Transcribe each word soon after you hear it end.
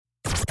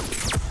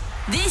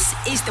This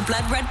is the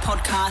Blood Red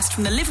podcast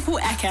from the Liverpool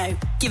Echo,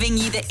 giving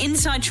you the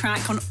inside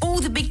track on all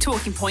the big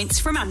talking points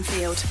from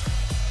Anfield.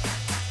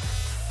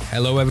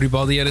 Hello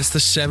everybody, and it's the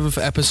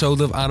 7th episode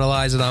of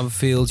Analyse at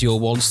Anfield, your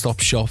one-stop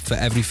shop for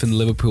everything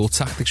Liverpool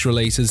tactics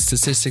related,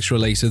 statistics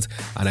related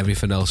and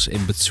everything else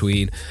in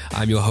between.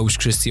 I'm your host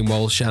Christian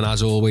Walsh, and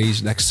as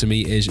always next to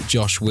me is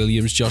Josh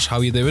Williams. Josh, how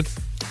are you doing?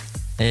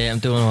 I'm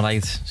doing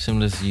alright,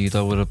 similar to you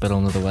though, we're a bit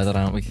under the weather,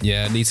 aren't we?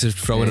 Yeah, I need to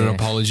throw in an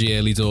apology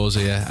early doors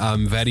here.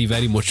 I'm very,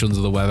 very much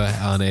under the weather,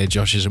 and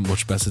Josh isn't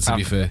much better, to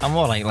be fair. I'm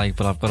alright,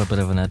 but I've got a bit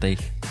of an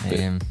headache,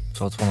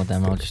 so it's one of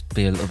them. I'll just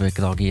be a little bit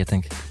groggy, I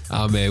think.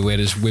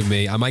 Whereas with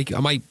me, I might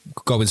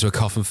go into a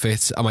coughing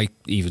fit. I might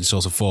even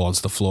sort of fall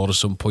onto the floor at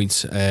some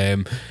point.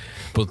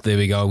 But there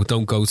we go.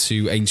 Don't go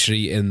to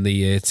Aintree in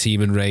the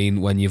teeming rain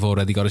when you've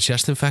already got a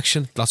chest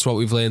infection. That's what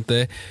we've learned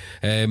there.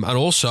 And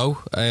also,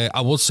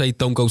 I would say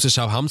don't go to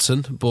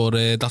Southampton, but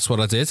that's what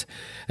I did.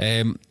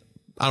 And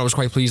I was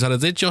quite pleased that I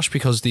did, Josh,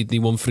 because they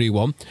won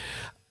 3-1.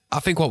 I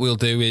think what we'll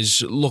do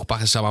is look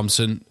back at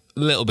Southampton,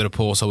 a little bit of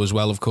Porto as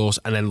well, of course,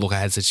 and then look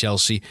ahead to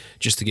Chelsea,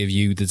 just to give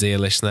you, the dear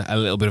listener, a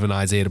little bit of an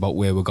idea about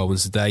where we're going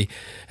today.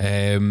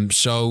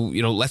 So,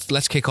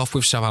 let's kick off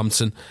with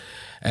Southampton.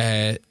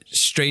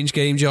 Strange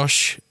game,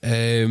 Josh.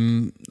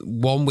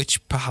 One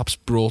which perhaps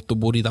brought the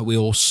worry that we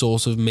all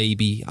sort of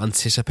maybe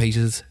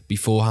anticipated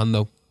beforehand,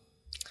 though.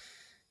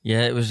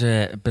 Yeah, it was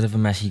a bit of a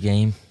messy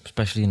game,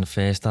 especially in the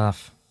first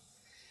half.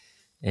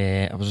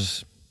 I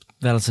was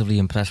relatively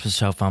impressed with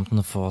Southampton.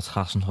 I thought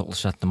Hasenhüttl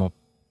set them up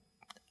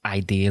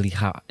ideally,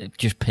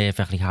 just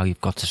perfectly how you've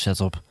got to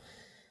set up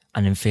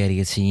an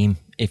inferior team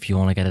if you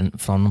want to get in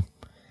from them.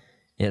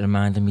 It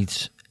reminded me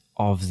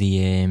of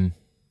the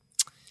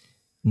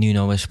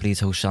Nuno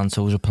Espirito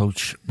Santo's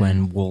approach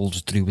when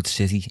Wolves drew with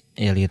City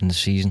earlier in the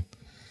season.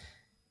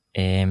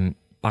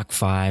 Back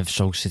five,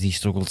 so City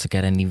struggled to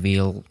get any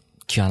real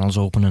channels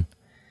opening,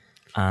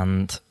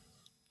 and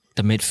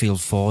the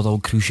midfield four, though,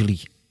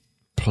 crucially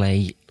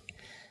play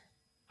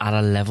at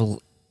a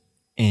level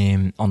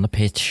on the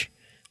pitch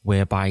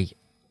whereby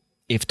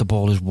if the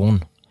ball is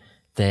won,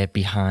 they're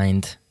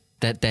behind.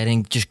 They're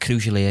in just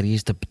crucial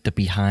areas. They're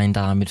behind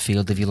our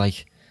midfield, if you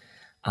like,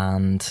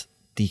 and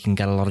they can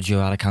get a lot of joy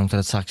out of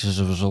counter-attacks as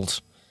a result.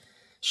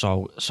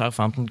 So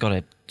Southampton got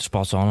it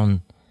spot on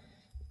and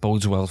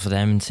bodes well for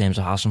them in terms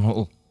of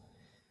Hasenhüttl.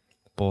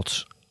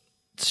 But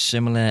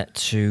similar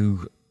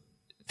to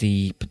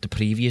the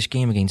previous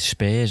game against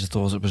Spurs, I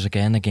thought it was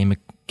again a game of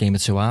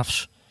two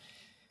halves.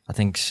 I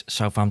think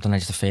Southampton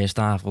edged the first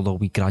half, although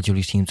we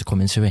gradually seemed to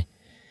come into it.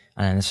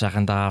 And in the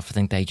second half, I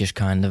think they just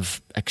kind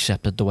of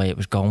accepted the way it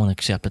was going,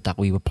 accepted that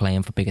we were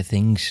playing for bigger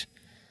things,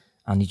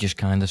 and they just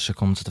kind of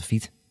succumbed to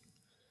defeat.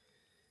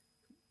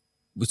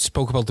 We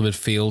spoke about the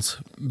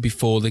midfield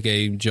before the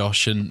game,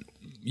 Josh, and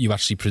you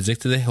actually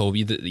predicted it, or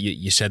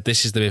you said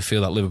this is the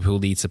midfield that Liverpool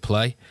need to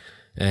play.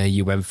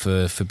 You went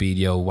for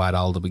Fabinho,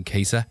 Wijnaldum and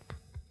Keita.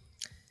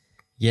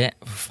 Yeah,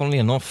 funnily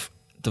enough,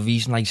 the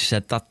reason I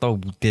said that, though,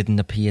 didn't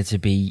appear to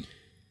be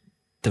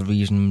the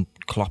reason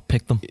Klopp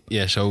picked them.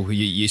 Yeah, so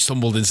you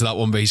stumbled into that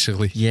one,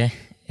 basically. Yeah,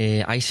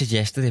 I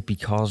suggested it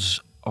because,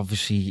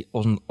 obviously,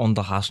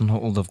 under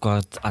Hasenhüttl, they've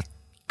got a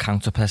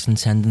counter-pressing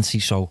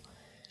tendency, so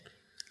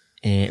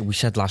we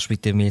said last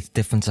week, didn't we, it's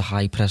different to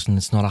high pressing.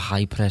 It's not a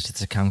high press,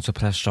 it's a counter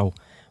press. So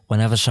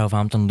whenever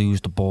Southampton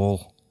lose the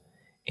ball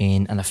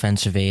in an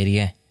offensive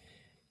area,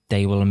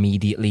 they will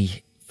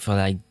immediately, for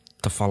like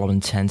the following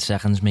 10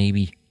 seconds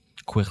maybe,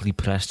 quickly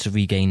press to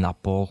regain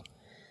that ball.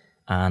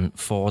 And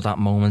for that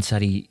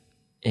momentary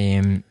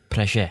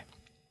pressure,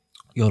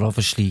 you've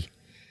obviously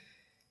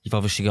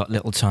got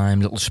little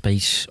time, little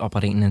space,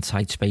 operating in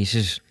tight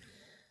spaces.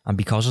 And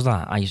because of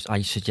that,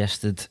 I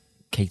suggested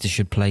Keita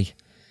should play,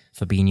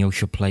 Fabinho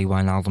should play,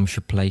 Wijnaldum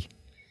should play,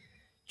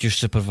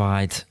 just to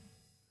provide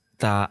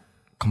that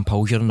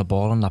composure on the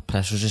ball and that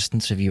press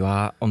resistance if you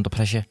are under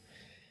pressure.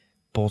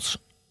 But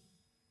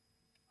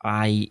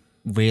I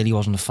really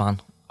wasn't a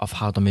fan of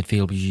how the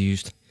midfield was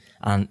used,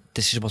 and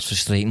this is what's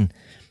frustrating,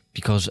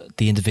 because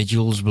the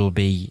individuals will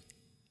be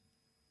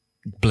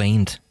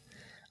blamed,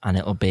 and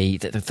it'll be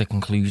the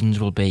conclusions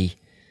will be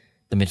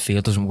the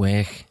midfield doesn't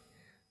work.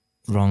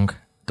 Wrong.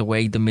 The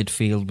way the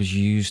midfield was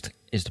used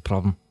is the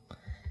problem.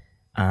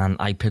 And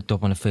I picked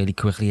up on it fairly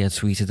quickly. I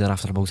tweeted it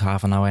after about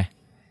half an hour.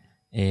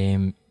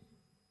 The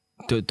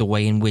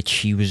way in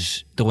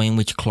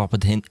which Klopp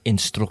had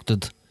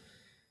instructed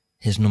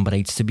his number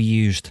 8s to be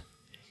used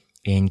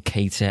in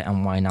Keita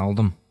and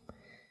Wijnaldum,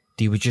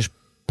 they were just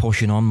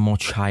pushing on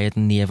much higher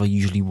than they ever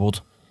usually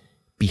would,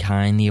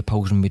 behind the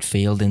opposing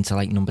midfield into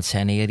like number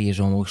 10 areas,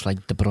 almost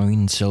like De Bruyne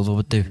and Silva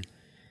would do.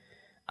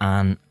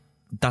 And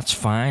that's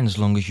fine as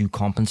long as you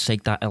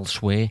compensate that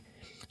elsewhere.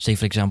 Say,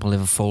 for example,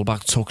 if a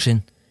fullback tucks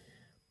in,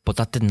 but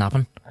that didn't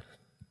happen.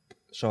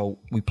 So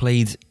we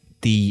played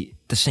the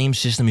same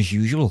system as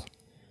usual,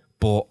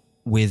 but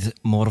with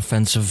more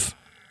offensive,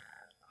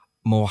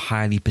 more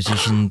highly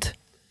positioned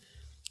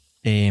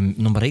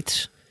number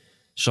 8s.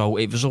 So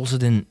it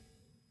resulted in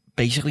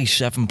basically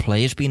 7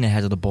 players being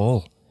ahead of the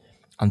ball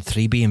and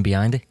 3 being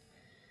behind it.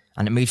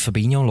 and it made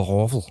Fabinho look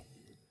awful.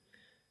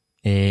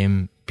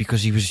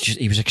 Because he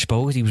was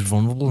exposed, he was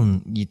vulnerable,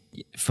 and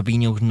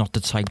Fabinho's not the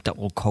type that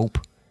will cope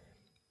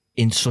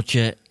in such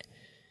a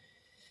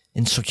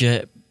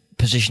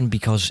position,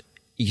 because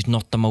he's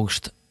not the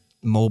most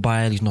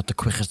mobile, he's not the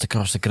quickest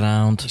across the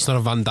ground. He's not a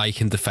Van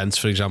Dijk in defence,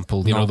 for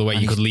example. You know, the way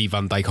you could leave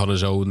Van Dijk on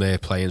his own there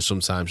playing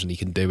sometimes and he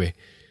can do it.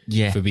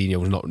 Yeah.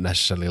 Fabinho's not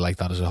necessarily like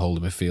that as a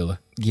holding midfielder.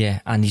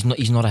 Yeah, and he's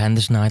not a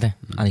Henderson either,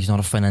 and he's not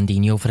a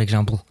Fernandinho, for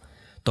example.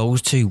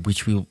 Those two,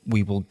 which we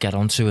will get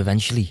onto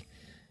eventually,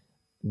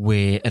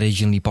 were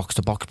originally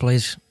box-to-box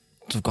players.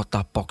 They've got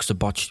that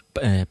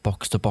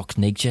box-to-box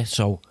nature,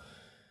 so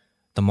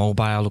they're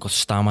mobile, they've got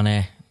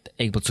stamina,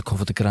 able to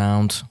cover the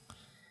ground,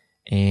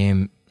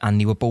 and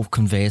they were both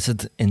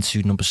converted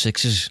into number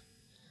 6s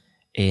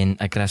in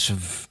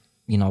aggressive,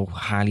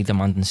 highly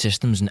demanding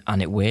systems,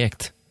 and it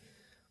worked.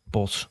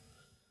 But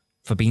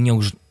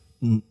Fabinho's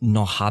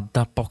not had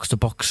that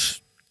box-to-box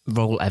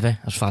role ever,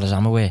 as far as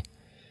I'm aware.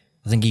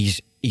 I think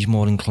he's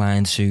more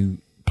inclined to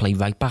play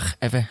right back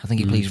ever. I think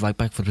he plays right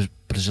back for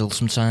Brazil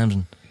sometimes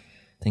and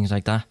things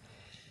like that.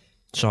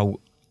 So,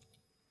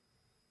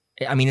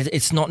 I mean,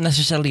 it's not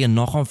necessarily a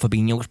knock on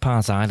Fabinho's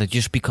part either,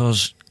 just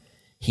because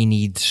he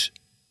needs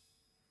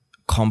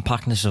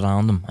compactness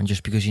around him and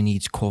just because he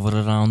needs cover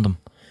around him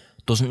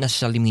doesn't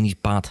necessarily mean he's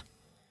bad.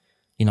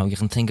 You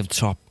can think of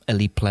top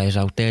elite players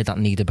out there that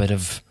need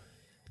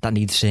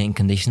certain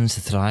conditions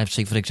to thrive.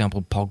 Say, for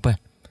example, Pogba.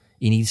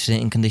 He needs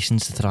certain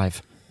conditions to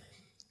thrive.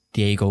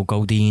 Diego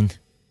Godin,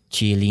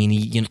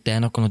 Chiellini, they're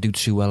not going to do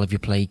too well if you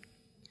play,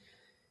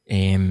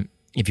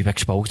 if you've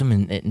exposed them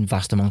in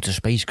vast amounts of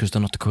space, because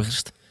they're not the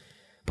quickest.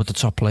 But the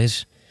top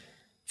players,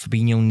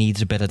 Fabinho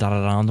needs a bit of that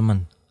around him,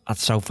 and at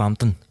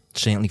Southampton,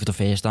 certainly for the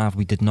first half,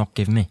 we did not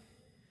give me.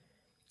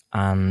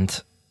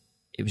 And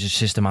it was a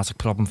systematic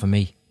problem for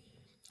me.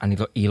 And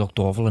he looked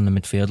awful, and the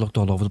midfield looked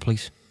all over the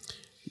place.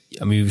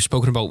 I mean, we've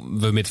spoken about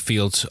the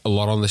midfield a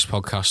lot on this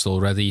podcast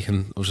already. You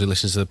can obviously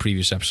listen to the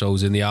previous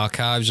episodes in the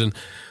archives, and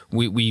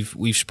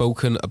we've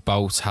spoken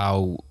about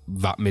how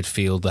that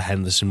midfield, the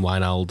Henderson,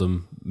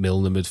 Wijnaldum,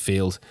 Milner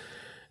midfield,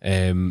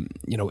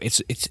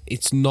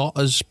 it's not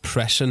as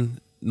pressing,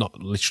 not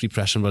literally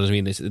pressing, but I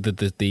mean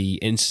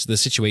the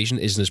situation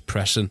isn't as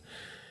pressing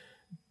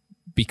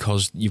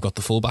because you've got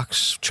the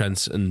fullbacks,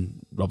 Trent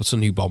and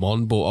Robertson, who bomb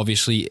on. But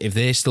obviously, if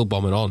they're still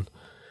bombing on,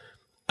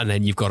 and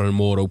then you've got a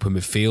more open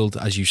midfield,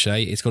 as you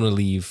say, it's going to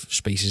leave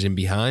spaces in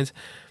behind.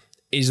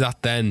 Is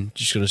that then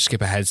just going to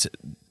skip ahead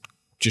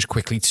just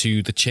quickly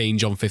to the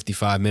change on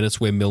 55 minutes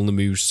where Milner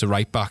moves to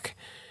right back?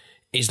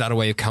 Is that a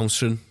way of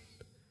countering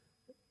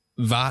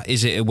that?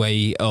 Is it a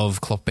way of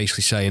Klopp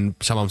basically saying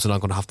Southampton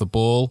aren't going to have the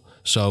ball,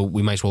 so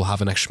we might as well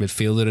have an extra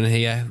midfielder in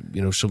here?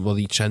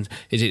 Somebody Trent.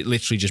 Is it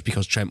literally just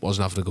because Trent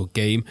wasn't having a good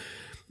game?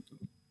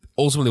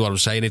 Ultimately, what I'm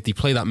saying, if they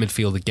play that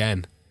midfield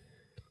again,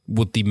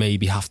 would they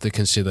maybe have to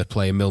consider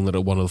playing Milner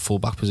at one of the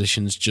full-back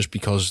positions just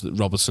because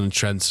Robertson and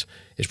Trent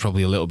is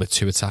probably a little bit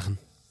too attacking?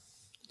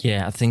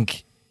 Yeah, I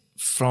think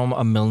from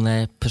a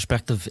Milner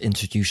perspective,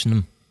 introducing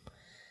him,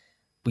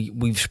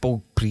 we've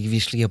spoke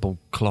previously about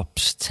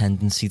Klopp's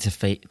tendency to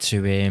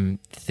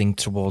think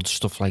towards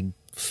stuff like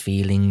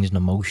feelings and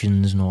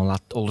emotions and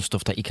all the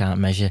stuff that you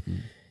can't measure,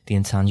 the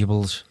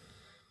intangibles.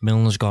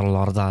 Milner's got a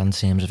lot of that in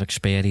terms of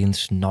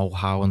experience,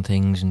 know-how and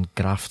things, and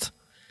graft.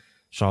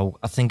 So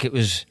I think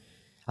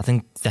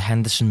the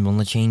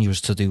Henderson-Milner change was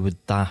to do with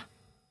that.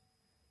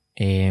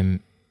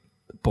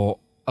 But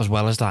as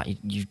well as that,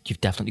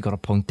 you've definitely got a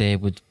point there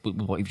with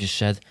what you've just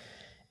said.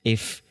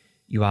 If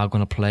you are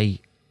going to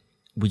play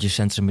with your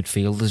centre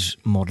midfielders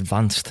more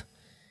advanced,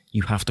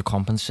 you have to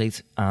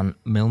compensate, and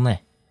Milner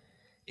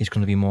is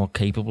going to be more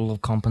capable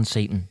of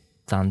compensating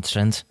than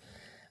Trent.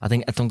 I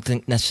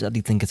don't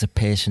necessarily think it's a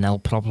personnel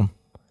problem,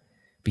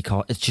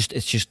 because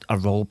it's just a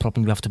role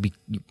problem.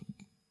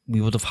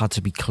 We would have had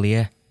to be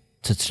clear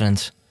to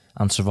Trent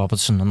and to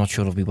Robertson, I'm not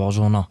sure if he was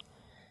or not,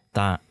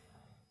 that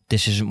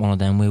this isn't one of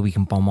them where we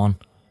can bomb on.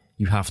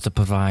 You have to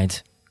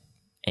provide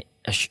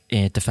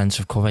a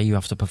defensive cover, you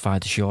have to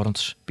provide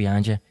assurance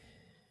behind you.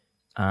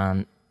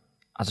 And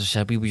as I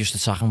said, we were just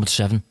attacking with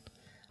 7.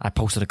 I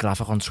posted a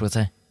graphic on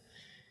Twitter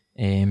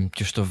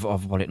just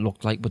of what it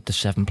looked like with the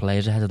 7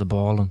 players ahead of the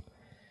ball, and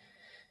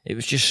it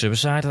was just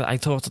suicide, I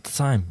thought at the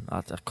time.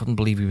 I couldn't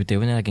believe we were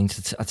doing it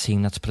against a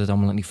team that's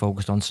predominantly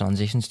focused on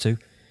transitions too.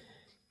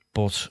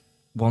 But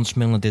once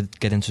Milner did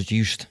get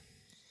introduced,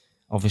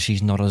 obviously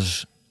he's not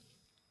as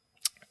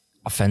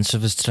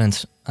offensive as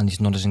Trent, and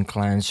he's not as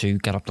inclined to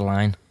get up the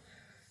line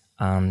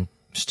and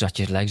stretch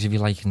his legs, if you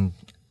like, and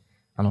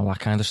all that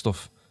kind of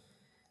stuff.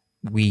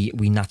 We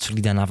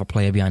naturally then have a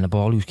player behind the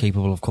ball who's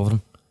capable of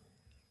covering,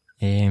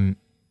 and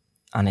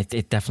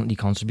it definitely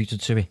contributed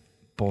to it.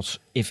 But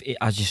if,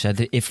 as you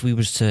said, if we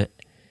was to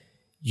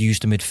use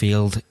the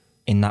midfield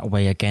in that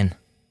way again,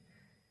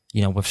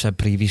 we've said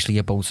previously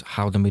about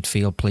how the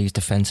midfield plays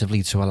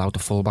defensively to allow the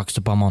fullbacks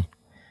to bomb on.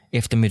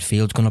 If the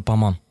midfield's going to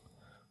bomb on,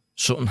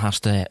 something has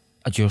to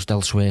adjust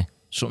elsewhere.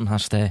 Something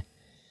has to,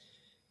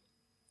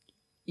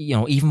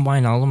 even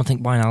Wijnaldum. I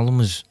think Wijnaldum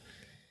was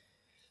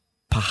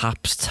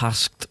perhaps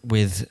tasked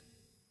with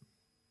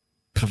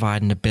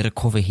providing a bit of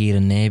cover here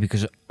and there,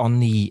 because on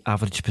the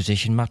average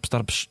position maps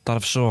that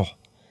I've saw,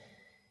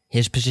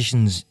 his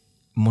position's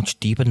much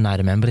deeper than I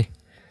remember it.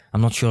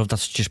 I'm not sure if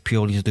that's just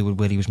purely to do with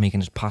where he was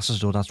making his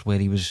passes or that's where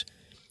he was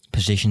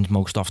positioned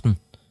most often.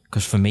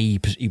 Because for me,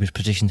 he was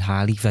positioned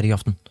highly very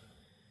often.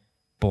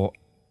 But,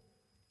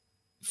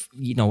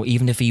 you know,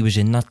 even if he was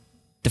in that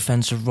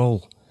defensive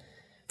role,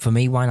 for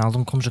me,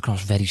 Wijnaldum comes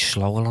across very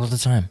slow a lot of the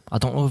time. I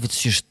don't know if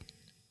it's just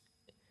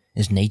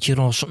his nature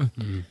or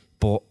something,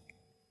 but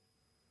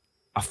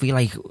I feel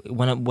like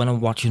when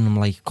I'm watching him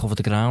like cover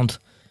the ground,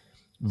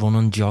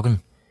 running,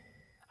 jogging,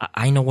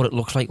 I know what it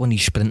looks like when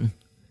he's sprinting,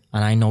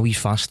 and I know he's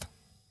fast,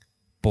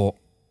 but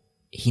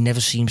he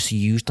never seems to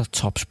use that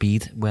top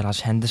speed. Whereas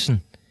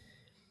Henderson,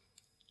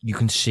 you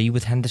can see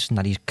with Henderson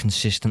that he's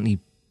consistently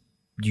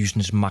using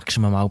his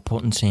maximum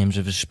output in terms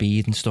of his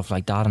speed and stuff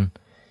like that, and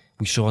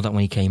we saw that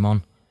when he came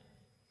on.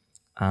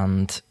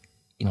 And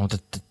you know,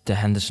 the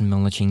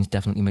Henderson-Milner change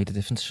definitely made a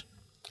difference.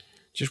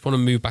 Just want to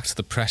move back to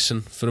the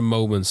pressing for a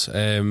moment.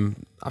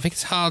 I think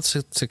it's hard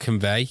to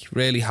convey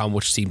really how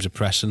much teams are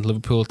pressing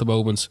Liverpool at the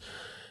moment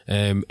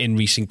in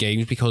recent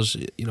games, because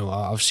you know,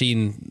 I've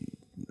seen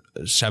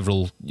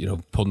several, you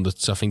know,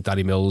 pundits. I think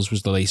Danny Mills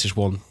was the latest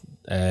one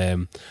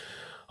on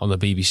the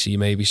BBC,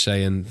 maybe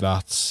saying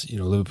that, you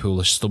know, Liverpool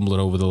is stumbling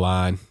over the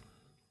line.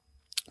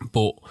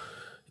 But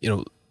you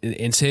know,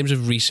 in terms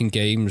of recent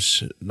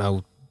games,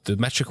 now the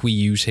metric we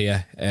use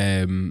here,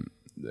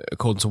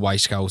 according to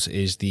Wyscout,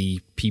 is the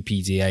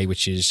PPDA,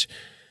 which is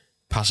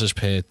passes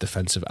per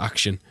defensive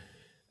action.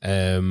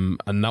 And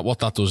what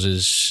that does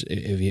is,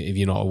 if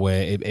you're not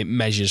aware, it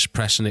measures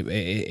pressing.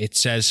 It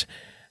says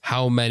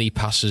how many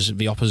passes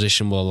the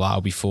opposition will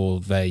allow before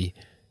they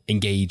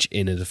engage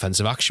in a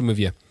defensive action with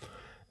you.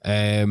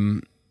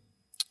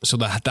 So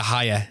the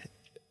higher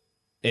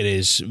it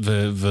is,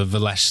 the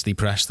less they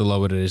press, the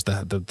lower it is,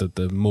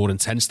 the more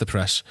intense the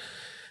press.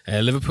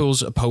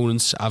 Liverpool's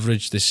opponents'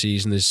 average this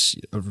season is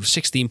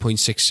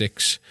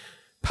 16.66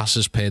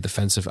 passes per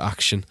defensive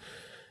action.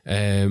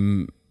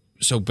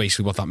 So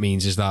basically what that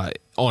means is that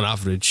on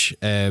average,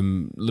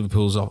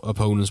 Liverpool's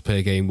opponents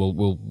per game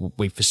will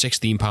wait for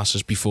 16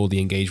 passes before they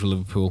engage with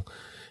Liverpool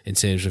in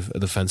terms of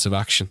defensive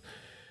action.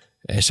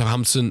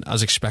 Southampton,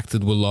 as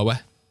expected, were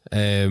lower.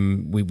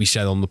 We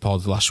said on the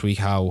pod last week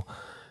how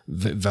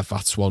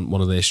that's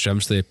one of their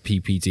strengths, their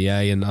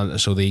PPDA,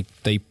 and so they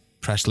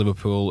pressed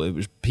Liverpool. It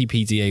was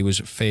PPDA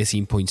was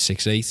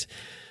 13.68,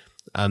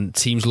 and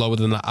teams lower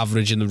than that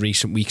average in the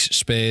recent weeks: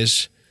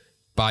 Spurs,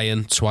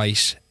 Bayern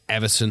twice,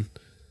 Everton,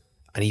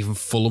 and even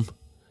Fulham,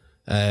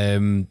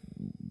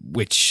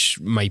 which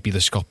might be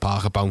the Scott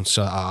Parker bounce.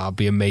 I'd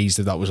be amazed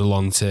if that was a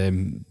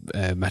long-term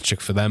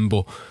metric for them.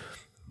 But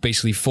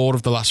basically 4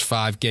 of the last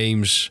 5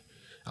 games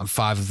and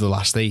 5 of the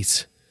last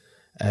 8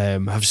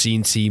 have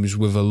seen teams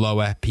with a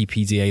lower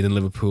PPDA than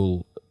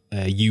Liverpool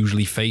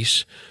usually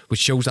face, which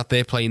shows that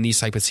they're playing these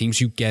type of teams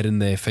who get in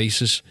their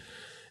faces.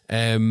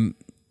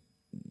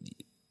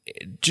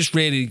 Just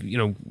really, you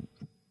know,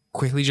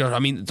 quickly, Josh, I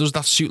mean, does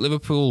that suit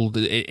Liverpool?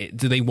 Do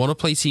they want to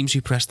play teams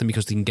who press them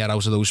because they can get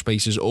out of those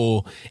spaces,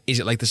 or is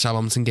it like the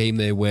Southampton game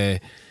there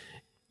where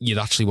you'd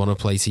actually want to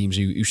play teams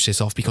who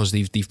sit off because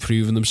they've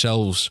proven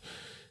themselves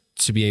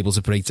to be able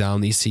to break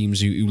down these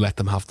teams who let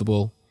them have the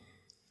ball?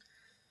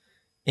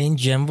 In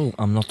general,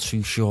 I'm not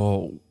too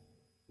sure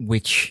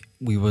which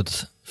we would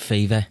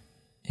favour.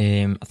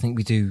 I think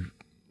we do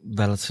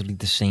relatively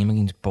the same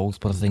against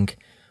both, but I think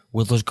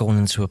with us going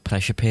into a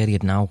pressure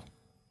period now,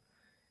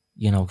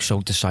 you know,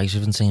 so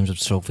decisive in terms of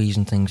trophies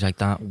and things like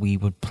that, we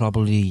would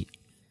probably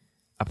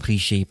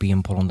appreciate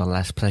being put under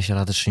less pressure,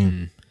 I'd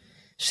assume.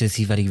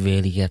 City very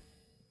rarely get,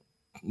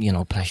 you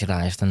know,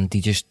 pressurised, and they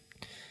just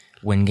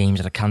win games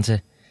at a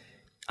canter.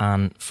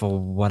 And for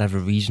whatever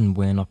reason,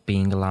 we're not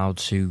being allowed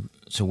to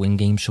win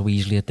games so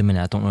easily at the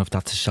minute. I don't know if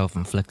that's a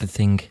self-inflicted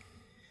thing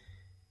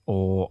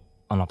or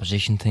an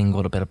opposition thing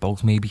or a bit of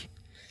both, maybe.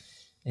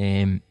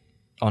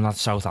 On that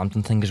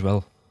Southampton thing as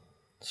well,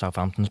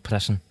 Southampton's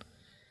pressing,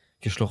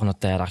 just looking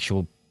at their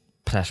actual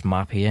press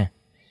map here,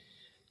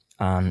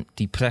 and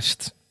they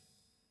pressed,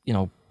 you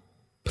know,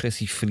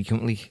 pretty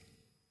frequently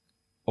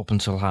up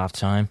until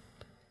half-time,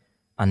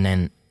 and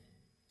then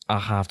at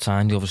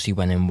half-time they obviously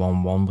went in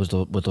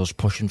 1-1 with us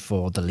pushing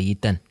for the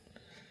lead then,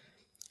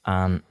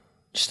 and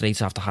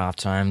straight after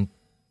half-time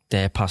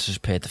their passes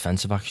per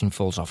defensive action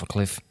falls off a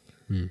cliff,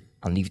 and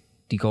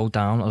they go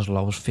down as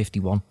low as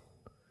 51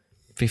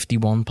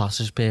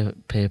 passes per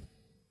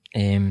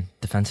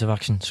defensive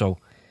action. So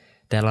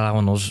they're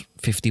allowing us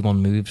 51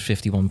 moves,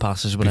 51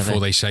 passes, whatever, before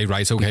they say,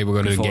 right, okay,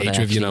 we're going to engage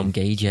with you now.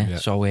 Yeah.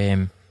 So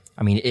I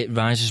mean, it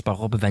rises back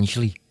up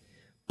eventually,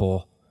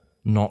 but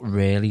not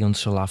really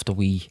until after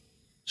we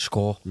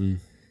score.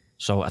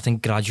 So I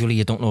think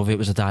gradually, I don't know if it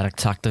was a direct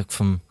tactic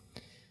from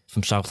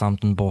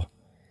Southampton, but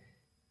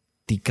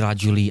they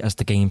gradually, as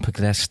the game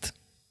progressed,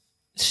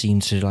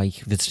 seemed to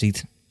like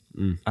retreat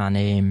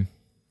and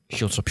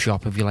shut up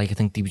shop, if you like. I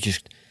think they were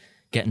just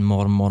getting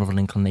more and more of an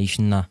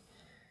inclination that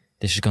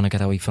this is going to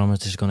get away from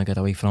us,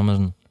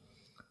 and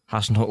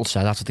Hasenhüttl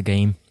said after the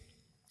game,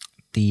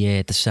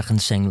 the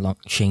second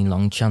Shane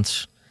Long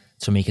chance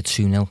to make it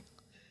 2-0,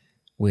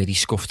 where he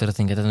scuffed it,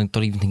 I don't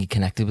even think he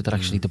connected with it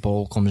actually. The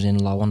ball comes in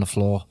low on the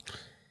floor.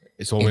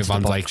 It's all with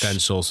Van Dijk then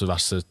sort of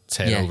has to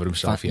turn over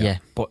himself. Yeah,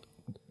 but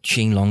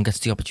Shane Long gets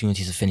the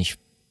opportunity to finish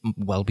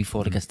well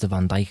before it gets to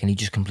Van Dijk, and he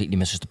just completely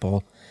misses the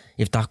ball.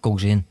 If that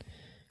goes in,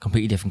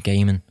 completely different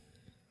game. And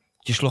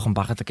just looking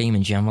back at the game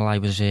in general,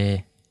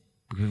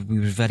 we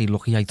were very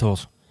lucky, I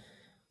thought.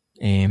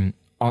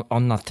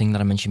 On that thing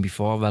that I mentioned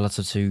before,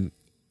 relative to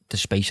the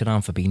space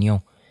around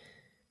Fabinho,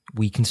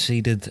 we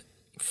conceded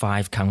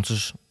 5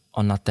 counters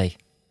on that day,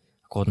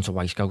 according to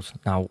Wisecout.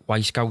 Now,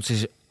 Wisecout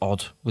is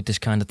odd with this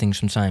kind of thing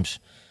sometimes.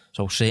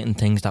 So certain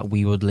things that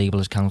we would label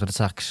as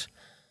counter-attacks,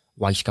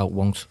 Wisecout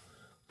won't.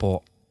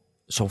 But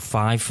so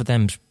 5 for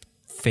them's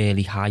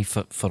fairly high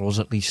for us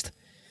at least.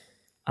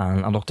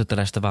 And I looked at the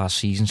rest of our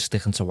season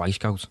sticking to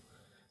Wisecout,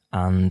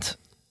 and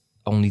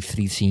only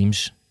 3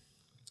 teams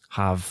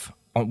have.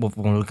 We've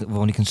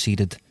only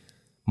conceded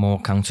more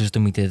counters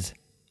than we did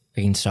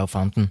against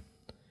Southampton.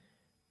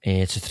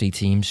 To 3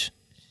 teams.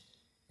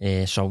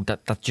 So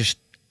that just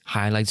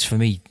highlights for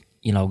me,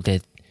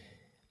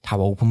 how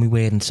open we were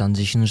in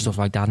transition and stuff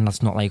like that, and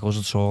that's not like us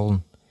at all.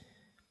 And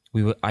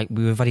we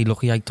were very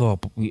lucky, I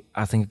thought, but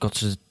I think it got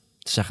to the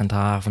second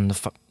half and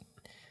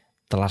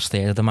the last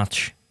third of the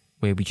match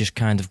where we just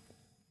kind of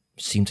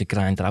seemed to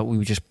grind it out. We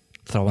were just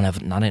throwing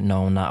everything at it,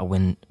 knowing that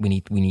we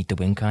need to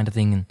win kind of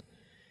thing, and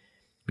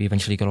we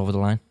eventually got over the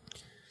line.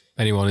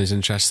 Anyone is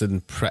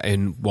interested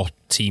in what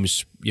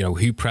teams,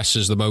 who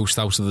presses the most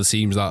out of the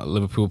teams that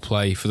Liverpool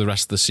play for the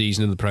rest of the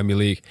season in the Premier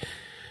League?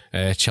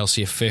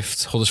 Chelsea are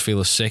 5th,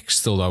 Huddersfield are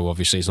 6th, although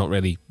obviously it's not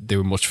really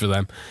doing much for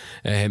them.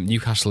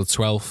 Newcastle are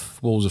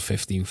 12th, Wolves are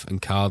 15th,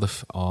 and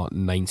Cardiff are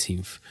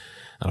 19th.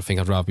 And I think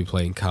I'd rather be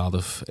playing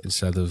Cardiff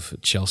instead of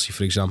Chelsea,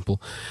 for example.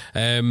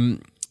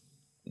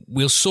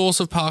 We'll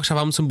sort of park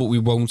Southampton, but we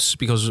won't,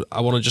 because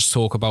I want to just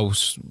talk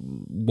about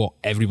what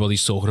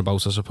everybody's talking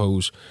about, I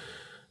suppose,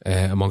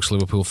 amongst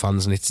Liverpool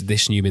fans, and it's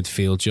this new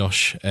midfield,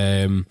 Josh.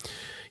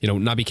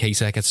 Naby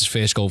Keita gets his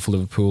first goal for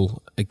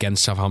Liverpool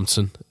against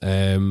Southampton,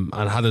 and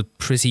had a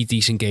pretty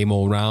decent game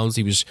all round.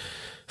 He was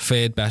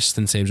 3rd best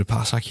in terms of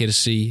pass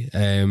accuracy,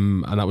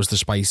 and that was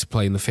despite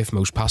playing the 5th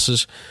most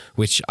passes,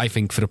 which I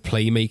think for a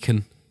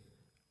playmaking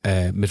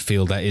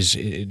midfielder is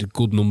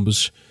good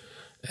numbers.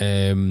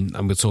 And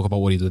we'll talk about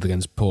what he did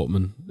against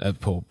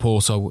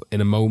Porto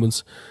in a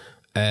moment.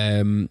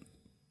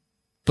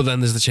 But then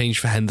there's the change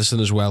for Henderson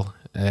as well.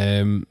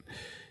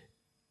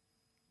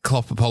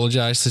 Klopp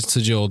apologised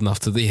to Jordan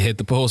after they hit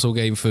the Porto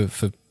game for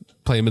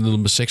playing with the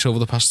number 6 over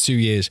the past 2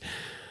 years.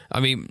 I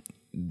mean,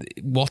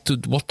 what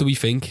do we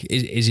think?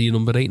 Is he a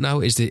number 8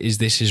 now? Is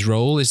this his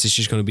role? Is this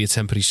just going to be a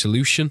temporary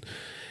solution?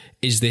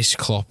 Is this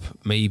Klopp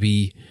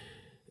maybe...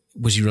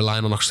 Was he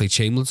relying on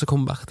Oxlade-Chamberlain to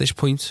come back at this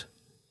point?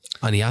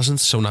 And he hasn't,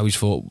 so now he's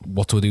thought,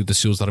 what do I do with the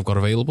tools that I've got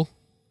available?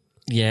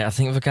 Yeah, I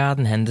think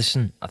regarding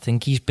Henderson, I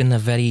think he's been a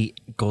very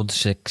good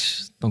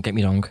 6. Don't get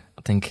me wrong.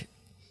 I think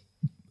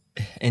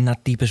in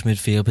that deepest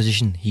midfield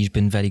position, he's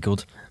been very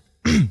good.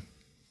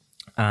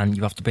 And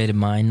you have to bear in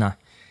mind that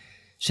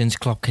since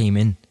Klopp came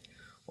in,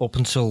 up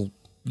until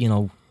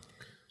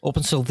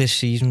this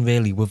season,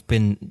 really, we've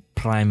been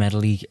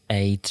primarily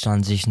a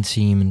transition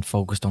team and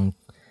focused on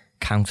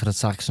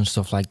counter-attacks and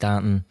stuff like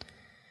that, and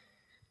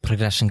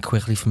progressing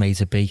quickly from A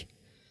to B.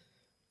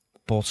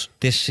 But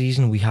this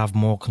season we have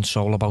more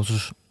control about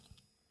us,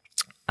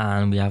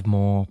 and we have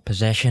more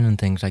possession and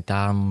things like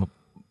that, and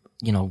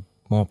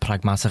more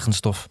pragmatic and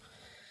stuff.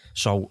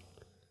 So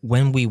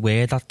when we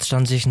were that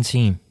transition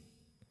team,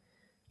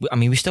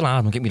 we still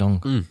are, don't get me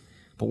wrong,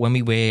 but when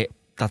we were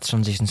that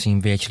transition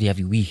team virtually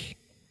every week,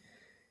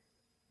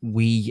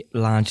 we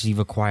largely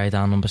required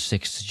our number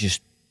 6 to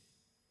just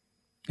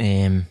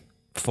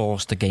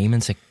force the game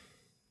into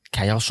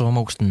chaos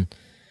almost, and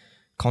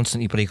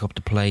constantly break up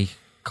the play,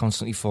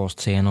 constantly force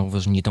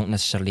turnovers, and you don't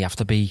necessarily have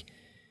to be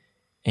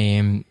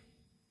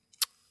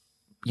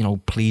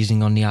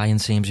pleasing on the eye in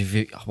terms of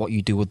what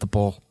you do with the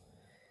ball.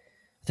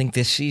 I think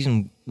this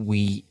season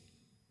we've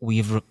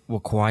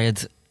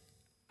required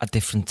a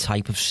different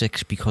type of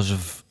 6 because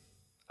of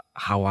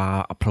how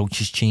our approach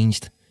has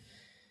changed,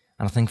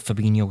 and I think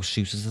Fabinho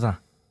suited to that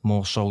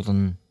more so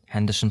than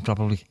Henderson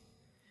probably.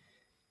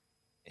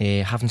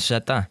 Having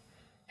said that,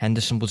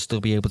 Henderson would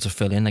still be able to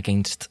fill in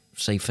against,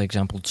 say, for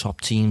example,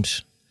 top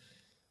teams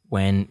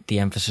when the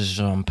emphasis is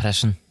on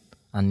pressing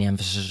and the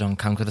emphasis is on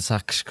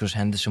counter-attacks, because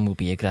Henderson will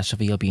be aggressive,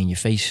 he'll be in your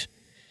face.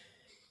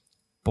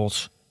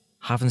 But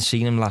having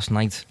seen him last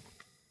night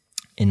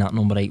in that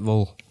number 8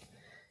 role,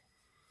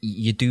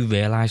 you do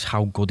realise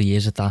how good he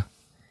is at that.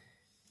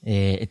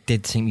 It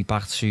did take me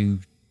back to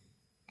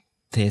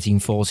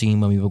 13-14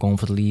 when we were going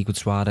for the league with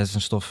Suarez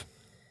and stuff.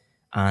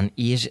 And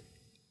he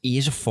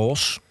is a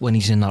force when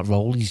he's in that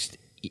role.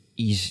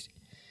 He's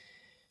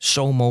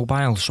so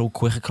mobile, so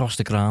quick across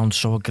the ground,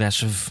 so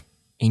aggressive,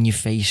 in your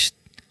face,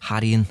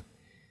 harrying,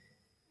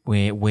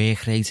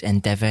 work rate,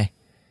 endeavour.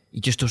 He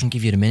just doesn't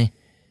give you a minute.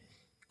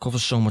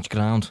 Covers so much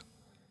ground.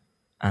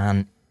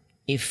 And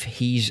if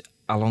he's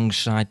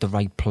alongside the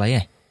right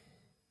player,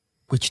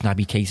 which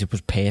Naby Keita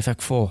was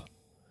perfect for,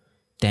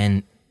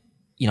 then,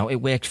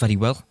 it works very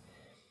well.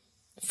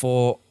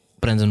 For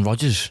Brendan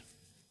Rodgers,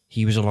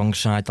 he was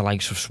alongside the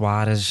likes of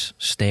Suarez,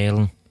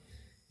 Sterling,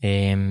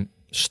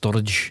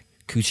 Sturridge,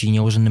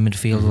 Coutinho was in the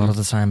midfield a lot of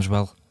the time as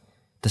well.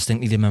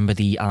 Distinctly remember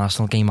the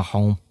Arsenal game at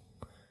home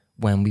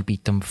when we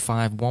beat them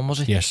 5-1,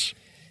 was it? Yes.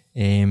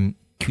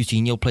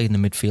 Coutinho played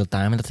in the midfield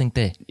diamond, I think,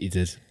 there. He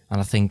did. And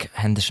I think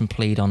Henderson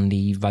played on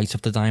the right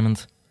of the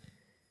diamond.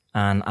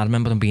 And I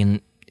remember them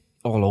being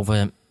all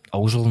over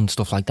Ozil and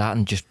stuff like that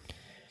and just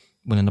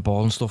winning the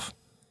ball and stuff.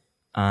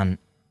 And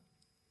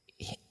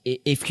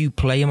if you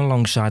play him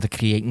alongside a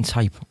creating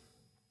type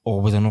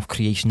or with enough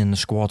creation in the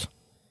squad,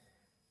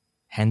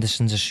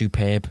 Henderson's a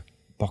superb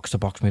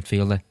box-to-box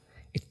midfielder.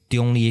 It's the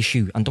only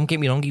issue, and don't get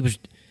me wrong, he was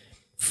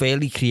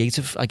fairly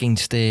creative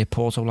against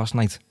Porto last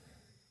night,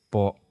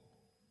 but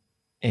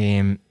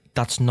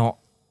that's not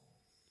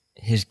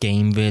his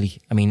game,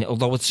 really. I mean,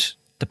 although it's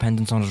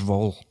dependent on his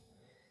role,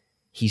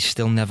 he's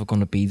still never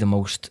going to be the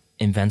most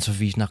inventive.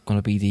 He's not going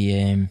to be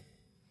the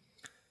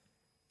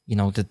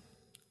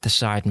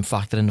deciding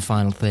factor in the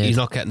final third. He's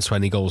not getting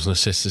 20 goals and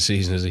assists this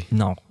season, is he?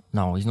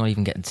 No, he's not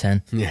even getting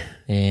 10. Yeah.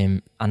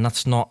 And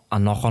that's not a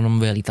knock on him,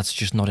 really. That's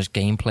just not his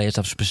game. Players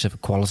have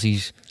specific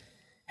qualities.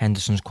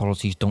 Henderson's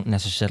qualities don't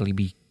necessarily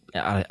be,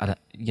 they're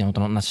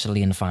not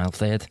necessarily in the final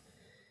third.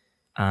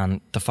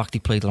 And the fact he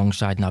played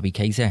alongside Naby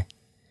Keita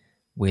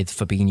with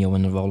Fabinho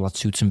in the role that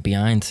suits him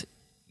behind,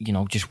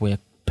 just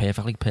worked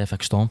perfectly,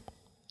 perfect storm.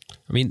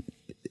 I mean,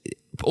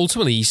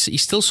 ultimately,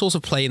 he's still sort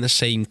of playing the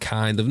same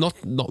kind of, not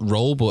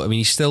role, but I mean,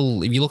 he's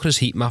still, if you look at his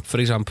heat map, for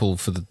example,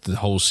 for the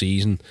whole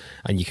season,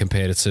 and you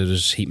compare it to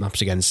his heat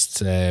maps against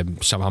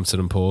Southampton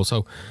and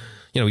Porto,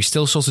 he's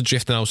still sort of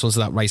drifting out onto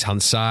that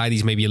right-hand side.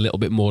 He's maybe a little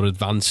bit more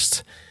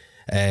advanced.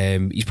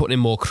 He's putting in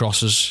more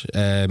crosses.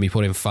 He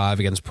put in 5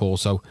 against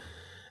Porto.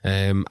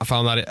 I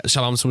found that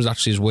Southampton was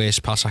actually his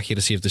worst pass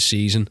accuracy of the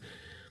season,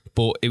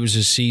 but it was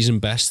his season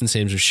best in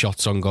terms of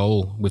shots on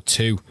goal with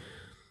 2.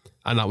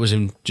 And that was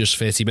in just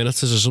 30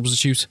 minutes as a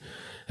substitute.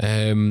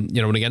 And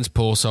against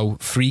Porto,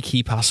 3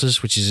 key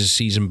passes, which is his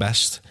season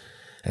best.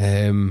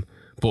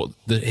 But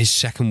his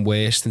second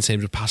worst in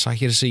terms of pass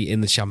accuracy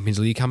in the Champions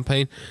League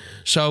campaign.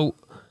 So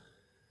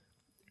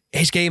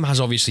his game has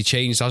obviously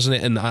changed, hasn't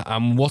it?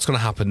 And what's going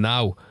to happen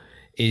now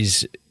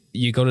is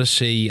you're going to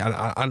see,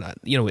 and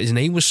his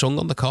name was sung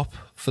on the Kop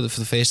for the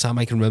first time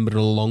I can remember in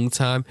a long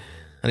time.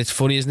 And it's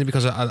funny, isn't it?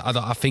 Because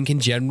I think in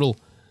general,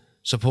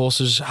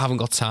 supporters haven't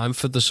got time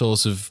for the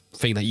sort of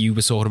thing that you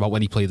were talking about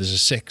when he played as a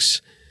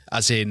 6,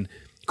 as in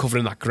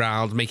covering that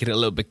ground, making it a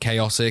little bit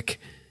chaotic,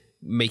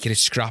 making it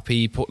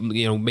scrappy,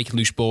 making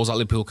loose balls that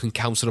Liverpool can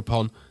counter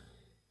upon.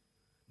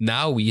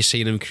 Now you're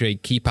seeing him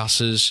create key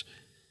passes.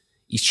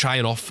 He's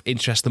trying off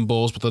interesting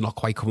balls, but they're not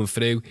quite coming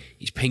through.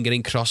 He's pinging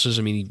in crosses.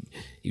 I mean,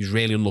 he was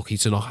really unlucky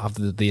to not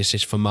have the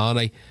assist for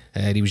Mane.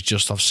 He was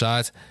just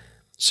offside.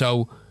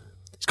 So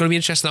it's going to be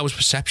interesting how his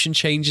perception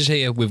changes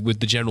here with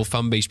the general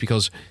fan base,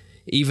 because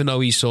even though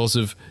he's sort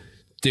of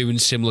doing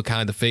similar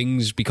kind of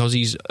things, because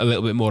he's a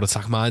little bit more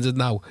attack-minded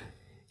now,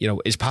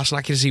 his passing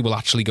accuracy will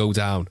actually go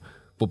down.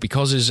 But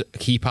because his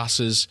key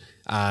passes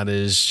and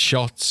his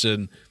shots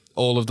and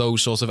all of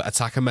those sorts of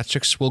attacker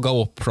metrics will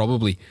go up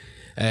probably,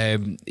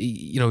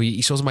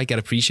 he sort of might get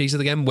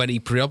appreciated again when he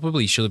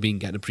probably should have been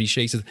getting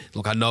appreciated.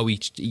 Look, I know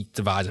he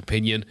divides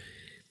opinion.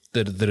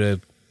 There are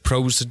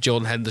pros to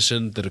Jordan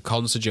Henderson, there are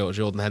cons to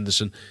Jordan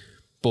Henderson,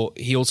 but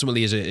he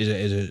ultimately is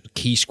a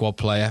key squad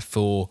player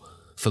for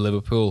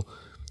Liverpool,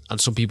 and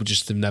some people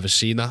just have never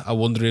seen that. I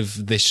wonder if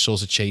this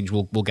sort of change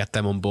will get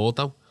them on board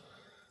now.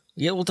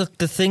 Yeah, well,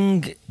 the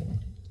thing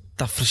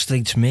that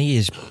frustrates me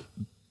is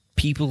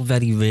people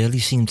very rarely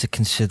seem to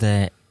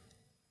consider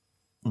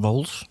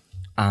roles,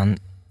 and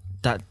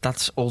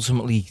that's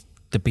ultimately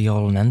the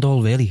be-all and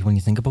end-all, really, when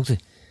you think about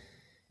it.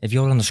 If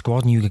you're on the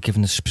squad and you get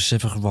given a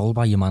specific role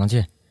by your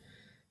manager,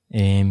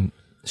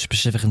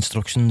 specific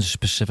instructions,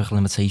 specific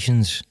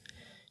limitations,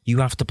 you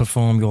have to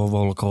perform your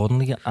role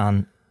accordingly.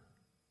 And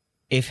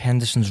if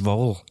Henderson's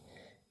role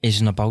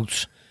isn't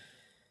about,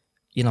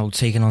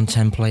 taking on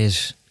 10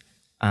 players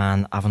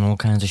and having all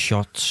kinds of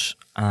shots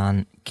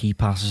and key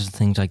passes and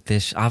things like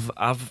this, I've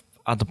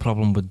had the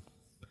problem with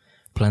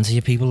plenty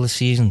of people this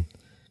season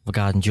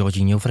regarding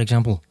Jorginho, for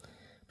example,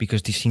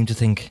 because they seem to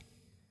think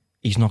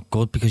he's not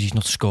good because he's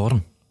not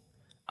scoring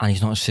and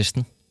he's not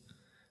assisting.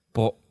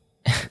 But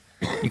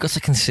you've got to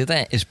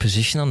consider his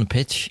position on the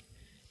pitch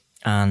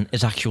and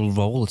his actual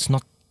role. It's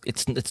not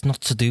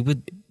to do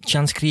with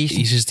chance creation.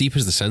 He's as deep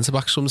as the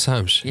centre-back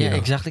sometimes. Yeah,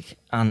 exactly.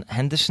 And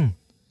Henderson,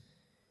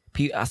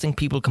 I think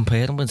people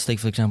compare him with,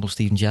 for example,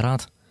 Steven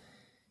Gerrard.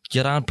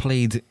 Gerrard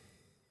played,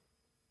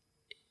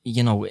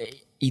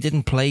 he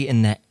didn't play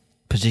in the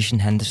position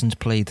Henderson's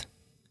played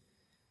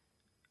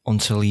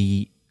until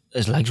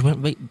his legs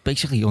went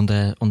basically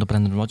under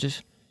Brendan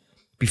Rodgers.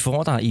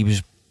 Before that, he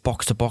was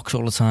box to box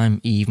all the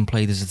time. He even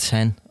played as a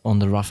 10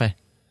 under Rafa.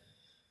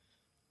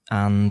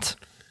 And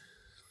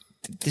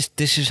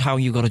this is how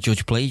you got to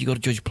judge players. You got to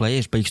judge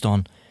players based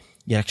on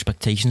your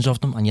expectations of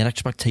them, and your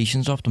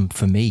expectations of them,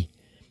 for me,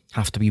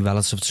 have to be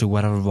relative to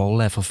whatever role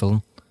they're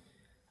fulfilling.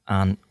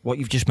 And what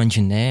you've just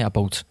mentioned there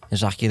about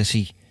his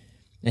accuracy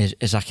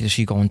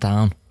going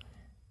down,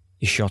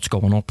 his shots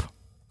going up,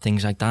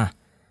 things like that,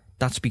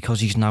 that's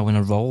because he's now in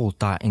a role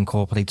that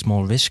incorporates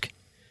more risk,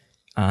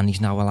 and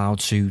he's now allowed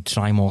to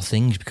try more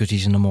things because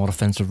he's in a more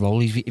offensive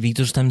role. If he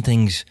does them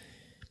things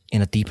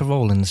in a deeper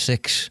role in the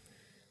six,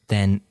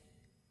 then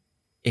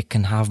it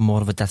can have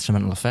more of a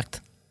detrimental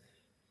effect.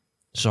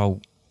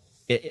 So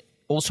it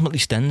ultimately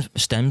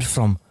stems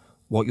from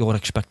what you're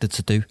expected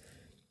to do,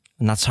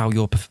 and that's how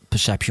your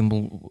perception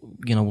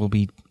will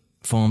be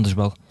formed as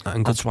well.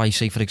 And that's why,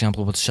 say for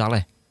example with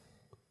Salah,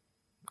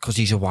 because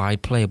he's a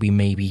wide player, we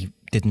maybe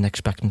didn't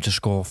expect him to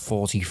score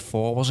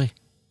 44, was he,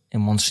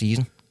 in one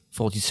season?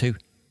 42,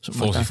 something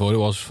 44 like that. It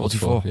was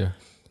 44, yeah.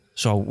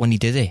 So when he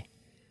did it,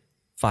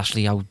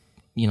 vastly out,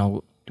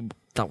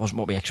 that wasn't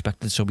what we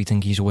expected, so we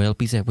think he's a world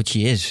beater, which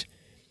he is.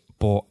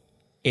 But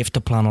if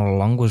the plan all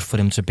along was for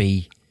him to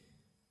be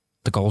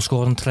the goal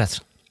scoring threat,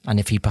 and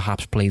if he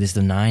perhaps played as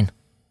the 9,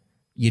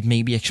 you'd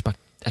maybe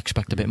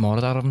expect a bit more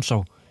of that of him.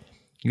 So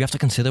you have to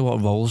consider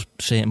what roles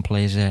certain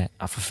players are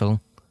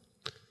fulfilling.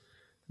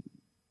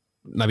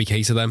 Naby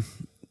Keita then,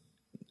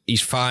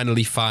 he's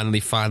finally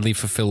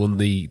fulfilling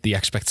the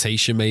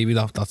expectation maybe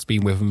that's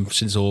been with him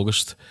since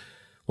August.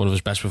 One of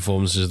his best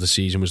performances of the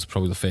season was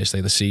probably the first day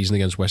of the season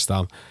against West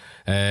Ham,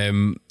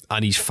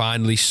 and he's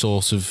finally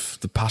sort of,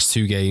 the past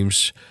 2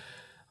 games,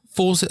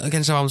 thought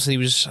against Southampton, he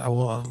was,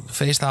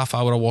 first half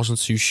hour I wasn't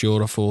too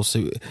sure. I thought,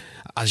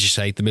 as you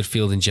say, the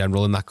midfield in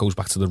general, and that goes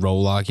back to the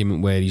role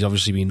argument where he's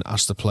obviously been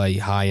asked to play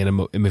high in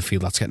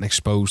midfield that's getting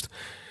exposed.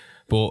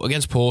 But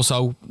against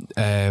Porto,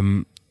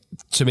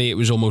 to me it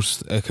was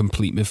almost a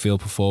complete midfield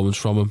performance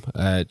from him.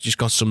 Just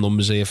got some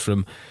numbers here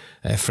from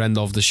a friend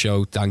of the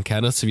show, Dan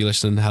Kennett, if you're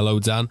listening. Hello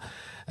Dan.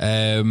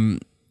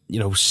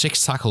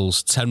 6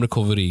 tackles, 10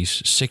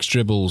 recoveries, 6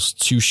 dribbles,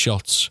 2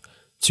 shots,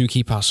 2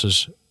 key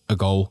passes, a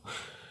goal.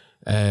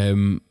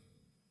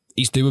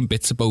 He's doing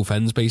bits at both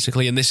ends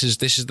basically, and this is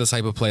the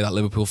type of play that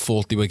Liverpool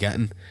thought they were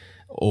getting,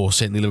 or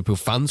certainly Liverpool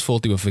fans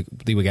thought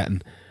they were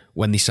getting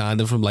when they signed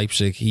him from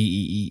Leipzig.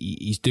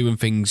 He's doing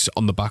things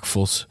on the back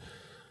foot,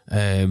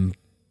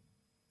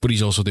 but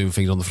he's also doing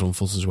things on the front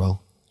foot as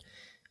well.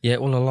 Yeah,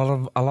 well,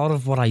 a lot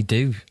of what I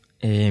do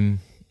in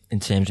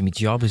terms of my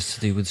job is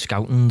to do with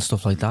scouting and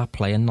stuff like that,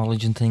 playing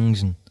knowledge and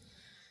things. And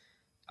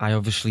I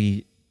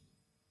obviously,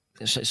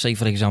 say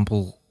for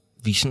example,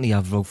 recently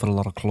I've wrote for a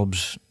lot of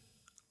clubs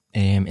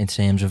in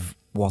terms of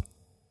what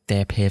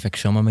their perfect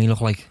summer may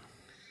look like.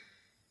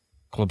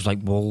 Clubs like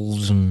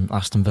Wolves and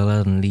Aston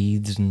Villa and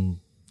Leeds and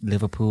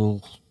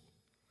Liverpool,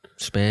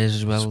 Spurs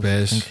as well.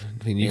 Spurs,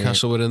 I think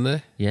Newcastle were in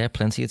there. Yeah,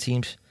 plenty of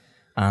teams.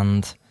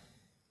 And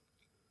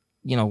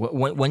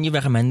when you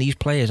recommend these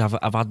players,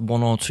 I've had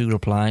 1 or 2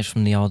 replies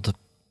from the odd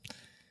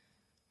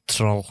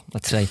troll,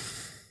 let's say,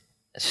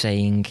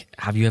 saying,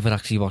 have you ever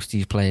actually watched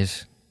these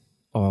players,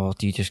 or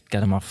do you just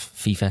get them off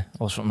FIFA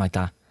or something like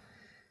that?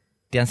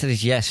 The answer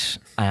is yes,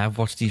 I have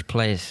watched these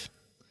players,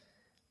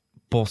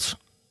 but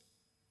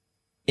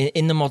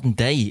in the modern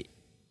day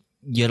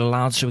you're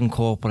allowed to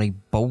incorporate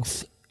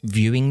both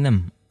viewing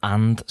them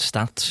and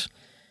stats,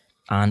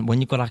 and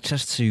when you've got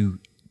access to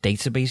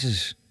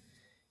databases,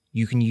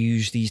 you can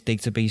use these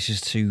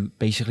databases to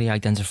basically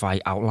identify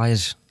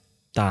outliers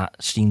that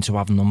seem to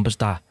have numbers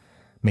that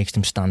makes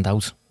them stand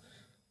out.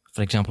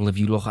 For example, if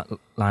you look at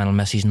Lionel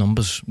Messi's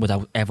numbers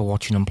without ever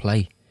watching him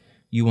play,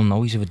 you will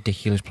know he's a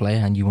ridiculous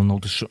player, and you will know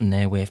there's something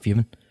there worth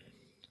viewing.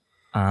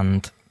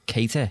 And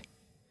Keita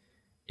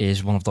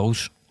is one of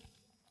those.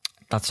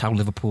 That's how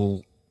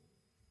Liverpool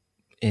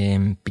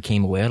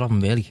became aware of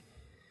him, really,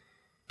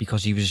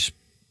 because he was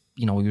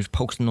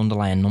posting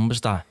underlying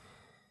numbers that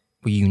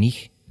were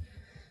unique.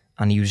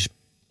 And he was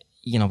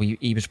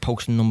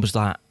posting numbers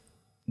that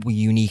were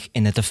unique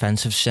in a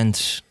defensive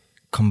sense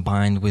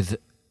combined with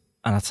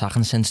an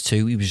attacking sense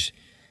too. He was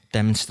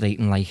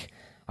demonstrating like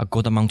a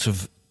good amount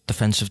of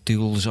defensive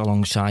duels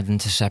alongside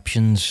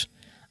interceptions,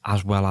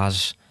 as well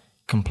as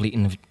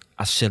completing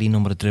a silly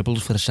number of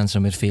dribbles for a centre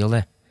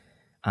midfielder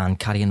and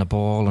carrying the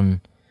ball and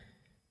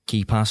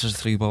key passes,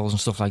 through balls and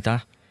stuff like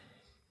that.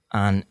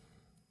 And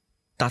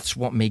that's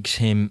what makes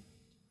him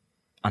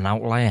an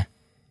outlier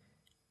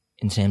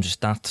in terms of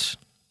stats.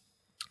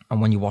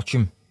 And when you watch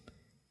him,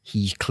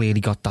 he's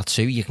clearly got that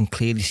too. You can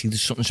clearly see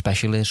there's something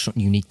special there,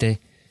 something unique there.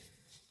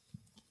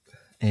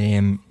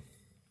 And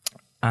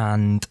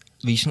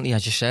recently,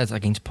 as you said,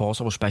 against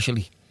Porto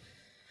especially,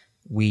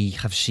 we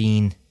have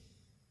seen,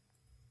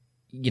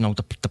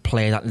 the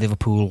player that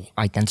Liverpool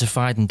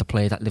identified and the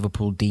player that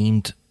Liverpool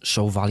deemed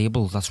so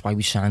valuable. That's why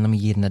we signed him a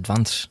year in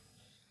advance,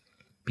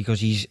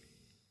 because he's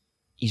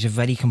a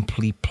very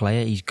complete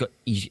player.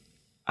 He's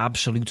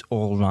absolute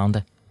all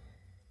rounder.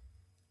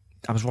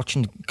 I was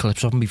watching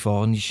clips of him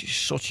before, and he's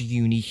such a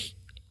unique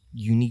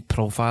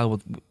profile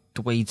with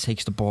the way he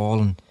takes the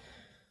ball and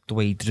the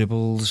way he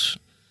dribbles.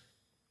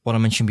 What I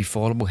mentioned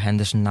before about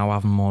Henderson now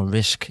having more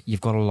risk.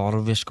 You've got a lot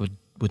of risk with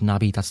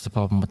Naby. That's the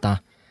problem with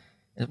that.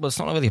 Well, it's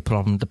not really a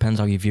problem. It depends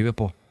how you view it,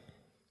 but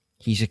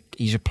he's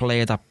a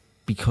player that,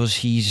 because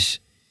he's,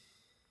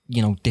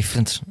 you know,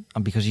 different,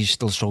 and because he's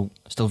still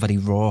very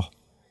raw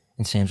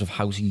in terms of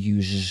how he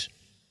uses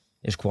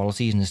his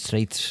qualities and his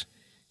traits,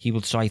 he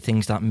will try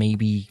things that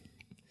maybe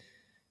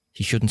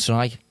he shouldn't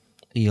try.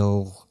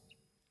 He'll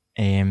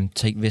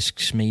take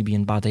risks maybe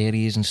in bad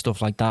areas and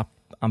stuff like that.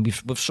 And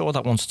we've saw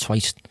that once or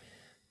twice.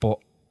 But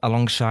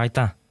alongside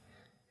that,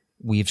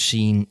 we've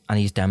seen, and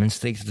he's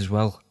demonstrated as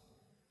well,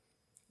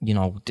 you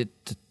know, the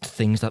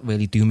things that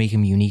really do make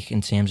him unique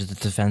in terms of the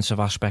defensive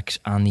aspects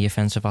and the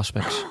offensive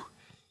aspects.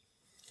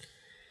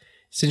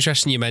 It's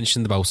interesting you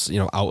mentioned about, you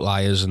know,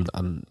 outliers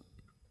and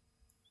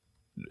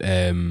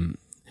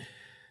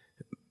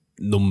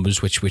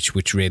numbers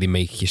which really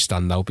make you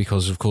stand out,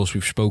 because of course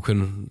we've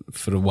spoken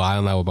for a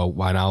while now about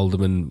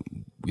Wijnaldum, and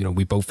you know,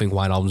 we both think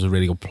Wijnaldum's a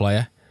really good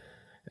player.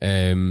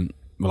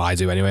 Well, I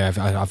do anyway.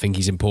 I think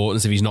he's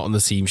important. If he's not on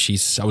the team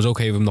sheet, I was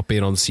okay with him not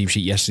being on the team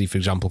sheet yesterday, for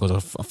example,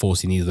 because I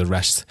thought he needed a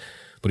rest.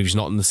 But if he's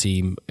not on the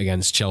team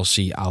against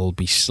Chelsea, I'll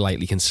be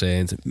slightly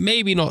concerned.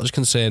 Maybe not as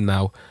concerned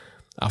now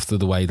after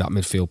the way that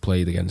midfield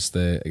played against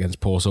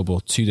Porto,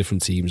 but two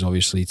different teams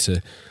obviously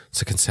to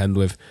contend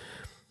with.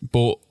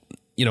 But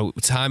you know,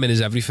 timing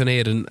is everything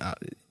here, and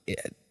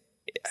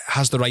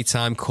has the right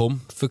time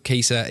come for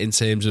Keita in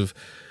terms of,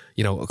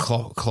 you know,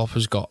 Klopp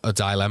has got a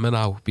dilemma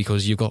now,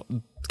 because you've got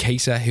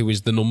Keita, who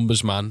is the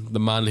numbers man, the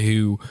man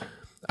who,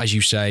 as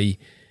you say,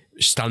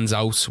 stands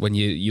out when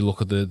you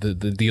look at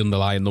the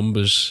underlying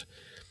numbers,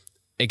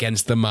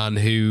 against the man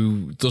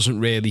who doesn't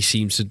really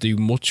seem to do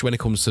much when it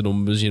comes to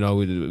numbers. You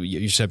know,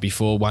 you said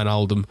before,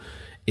 Wijnaldum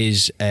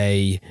is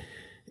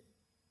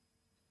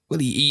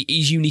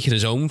he's unique in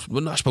his own.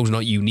 Well, I suppose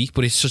not unique,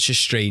 but it's such a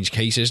strange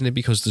case, isn't it?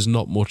 Because there's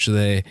not much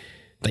there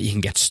that you can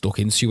get stuck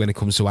into when it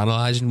comes to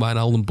analysing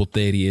Wijnaldum, but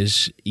there he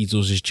is. He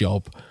does his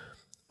job,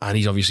 and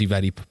he's obviously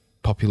very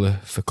popular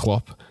for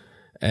Klopp.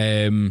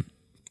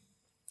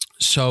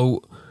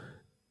 So,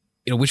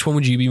 you know, which one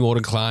would you be more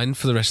inclined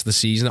for the rest of the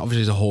season?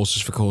 Obviously, it's a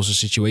horses for courses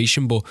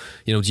situation, but,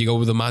 you know, do you go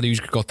with the man who's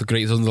got the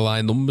greatest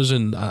underlying numbers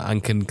and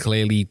can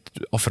clearly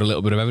offer a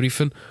little bit of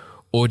everything?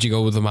 Or do you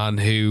go with the man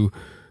who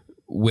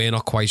we're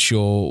not quite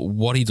sure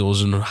what he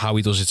does and how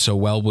he does it so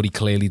well, but he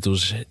clearly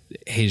does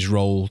his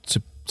role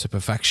to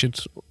perfection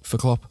for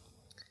Klopp?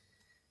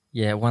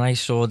 Yeah, when I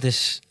saw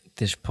this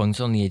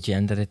point on the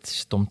agenda, it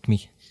stumped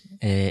me.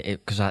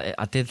 Because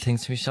I did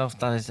think to myself,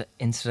 that is an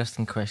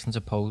interesting question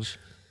to pose,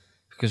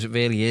 because it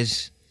really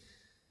is,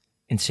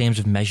 in terms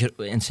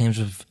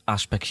of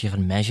aspects you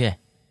can measure,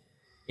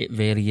 it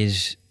really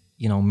is,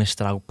 you know,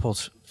 Mr.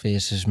 Output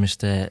versus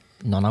Mr.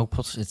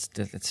 Non-Output. It's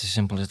as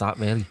simple as that,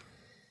 really.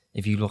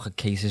 If you look at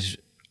Keita's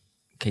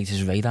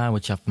radar,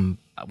 which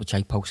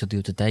I posted the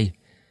other day,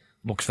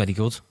 looks very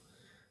good.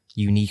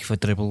 Unique for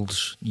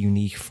dribbles,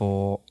 unique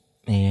for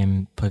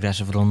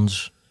progressive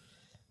runs,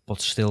 but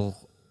still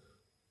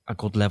a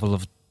good level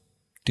of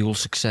dual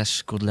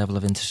success, good level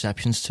of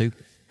interceptions too.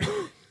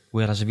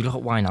 Whereas if you look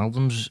at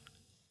Wijnaldum's,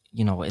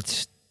 you know,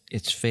 it's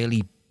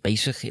fairly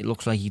basic. It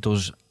looks like he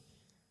does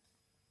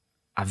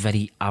a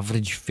very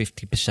average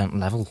 50%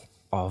 level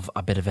of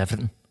a bit of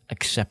everything,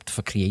 except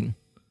for creating,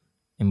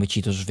 in which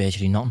he does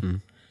virtually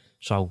none.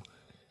 So,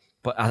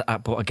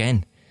 but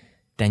again,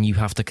 then you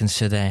have to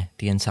consider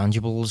the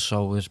intangibles,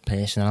 so his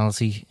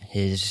personality,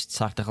 his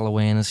tactical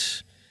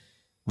awareness,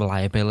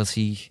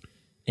 reliability,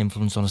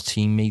 influence on his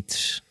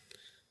teammates,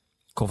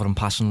 covering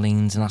passing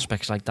lanes and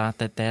aspects like that.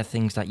 They're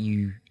things that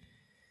you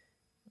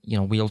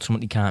know, we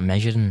ultimately can't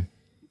measure, and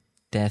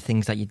they're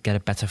things that you'd get a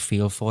better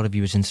feel for if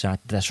you was inside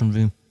the dressing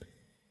room.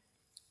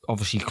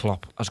 Obviously,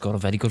 Klopp has got a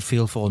very good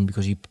feel for him,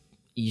 because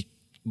he's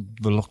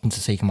reluctant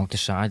to take him out the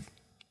side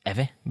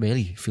ever,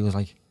 really, feels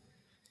like.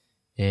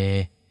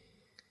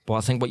 But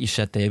I think what you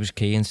said there was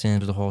key in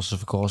terms of the horses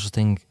for courses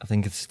thing. I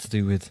think it's to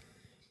do with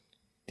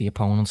the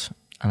opponent,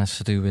 and it's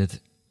to do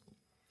with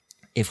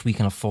if we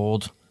can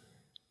afford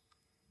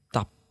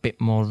that bit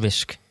more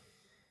risk,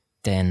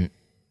 then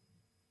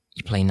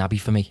you play Naby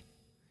for me.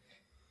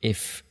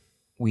 If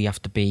we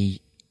have to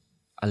be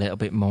a little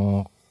bit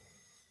more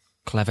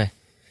clever,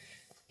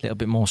 a little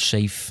bit more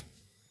safe,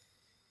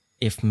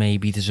 if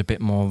maybe there's a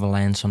bit more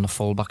reliance on the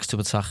fullbacks to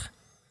attack,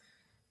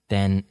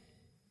 then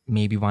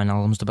maybe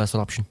Wijnaldum's the better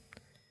option.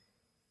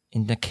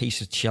 In the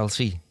case of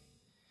Chelsea,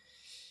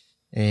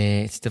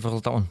 it's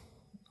difficult, that one.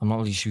 I'm not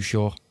really too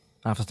sure.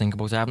 I have to think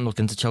about it. I haven't looked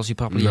into Chelsea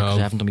properly yet, because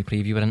I haven't done my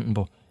preview or anything,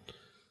 but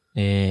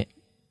yeah,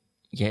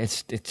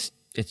 it's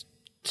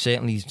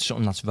certainly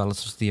something that's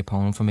relative to the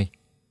opponent for me.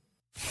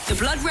 The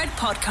Blood Red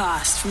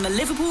Podcast from the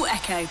Liverpool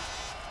Echo.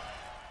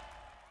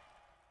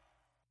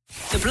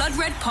 The Blood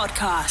Red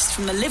Podcast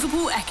from the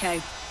Liverpool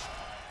Echo.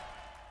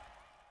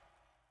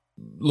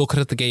 Looking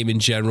at the game in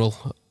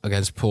general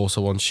against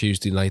Porto on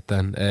Tuesday night,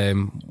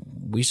 then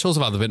we sort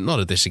of had a bit, not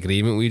a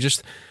disagreement, we were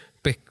just a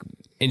bit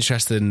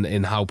interested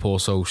in how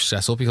Porto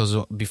set up, because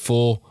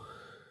before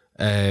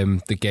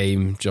the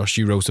game, Josh,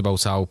 you wrote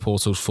about how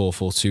Porto's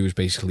 4-4-2 was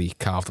basically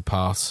carved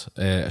apart,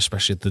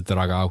 especially at the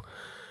Dragao.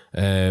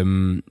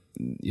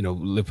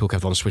 Liverpool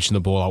kept on switching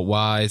the ball out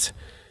wide,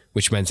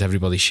 which meant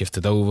everybody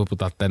shifted over,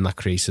 but that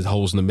created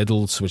holes in the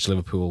middle, which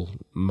Liverpool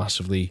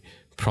massively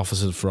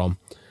profited from.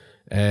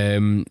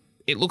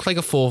 It looked like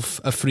a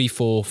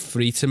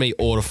 3-4-3 to me,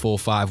 or a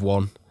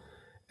 4-5-1.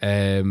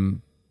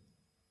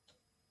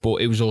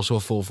 But it was also a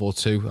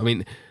 4-4-2. I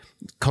mean,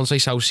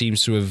 Conceição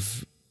seems to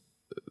have,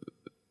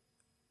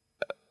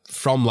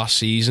 from last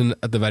season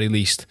at the very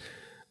least,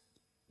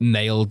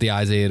 nailed the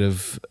idea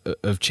of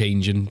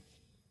changing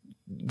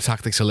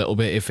tactics a little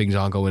bit if things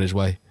aren't going his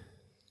way.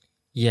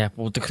 Yeah,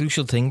 well, the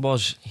crucial thing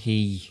was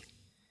he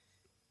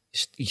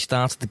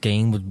started the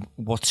game with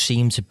what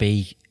seemed to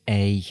be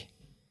a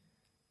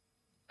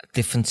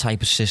different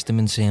type of system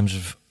in terms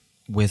of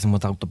with and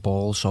without the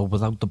ball. So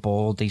without the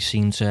ball, they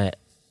seemed to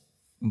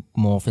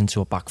morph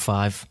into a back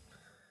five,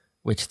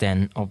 which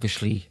then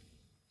obviously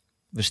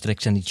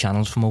restricts any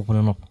channels from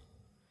opening up,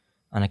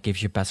 and it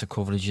gives you better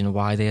coverage in the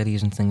wide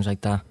areas and things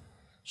like that.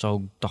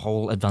 So the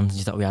whole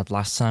advantage that we had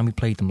last time we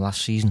played them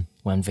last season,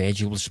 when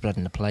Virgil was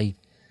spreading the play,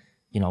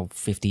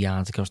 50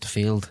 yards across the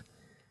field,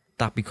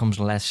 that becomes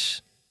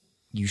less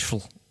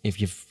useful if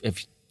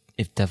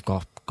they've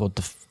got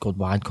good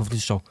wide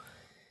coverage. So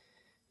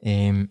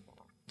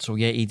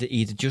yeah,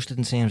 he'd adjusted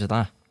in terms of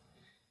that.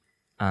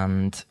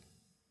 And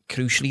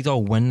crucially though,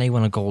 when they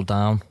went a goal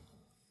down,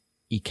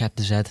 he kept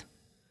his head.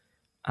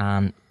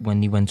 And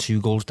when he went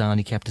 2 goals down,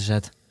 he kept his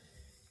head.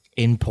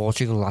 In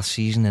Portugal last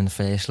season, in the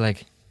first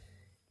leg,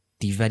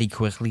 they very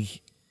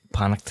quickly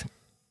panicked,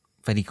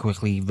 very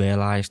quickly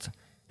realised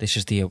this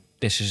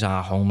is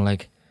our home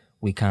leg,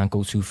 we can't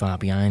go too far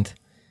behind,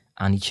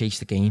 and he chased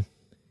the game.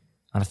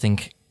 And I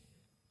think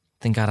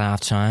at half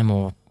time,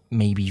 or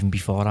maybe even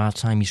before half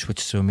time, he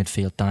switched to a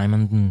midfield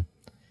diamond and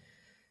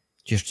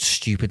just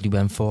stupidly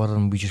went for it,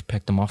 and we just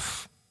picked them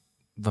off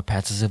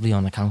repetitively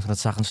on the counter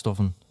attack and stuff.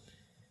 And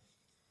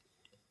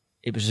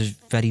it was a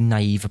very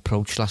naive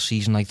approach last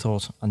season, I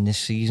thought, and this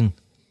season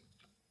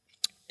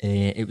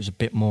it was a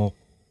bit more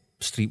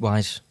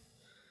streetwise.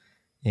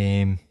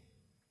 And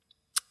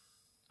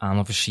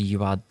obviously you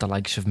had the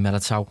likes of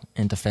Militao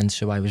in defence,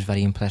 who I was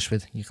very impressed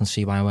with. You can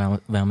see why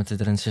Real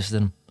Madrid insisted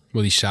on him.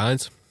 Well, he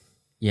signed.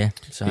 Yeah,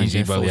 signed.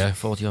 Easy,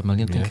 40 odd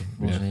million, I think.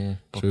 Yeah.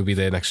 So he'll be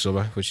there next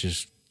summer, which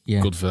is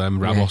good for them.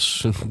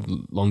 Ramos,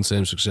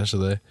 long-term successor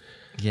there.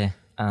 Yeah,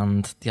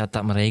 and they had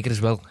that Marega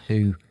as well,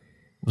 who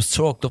was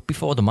talked up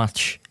before the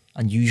match.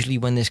 And usually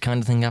when this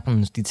kind of thing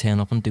happens, they turn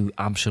up and do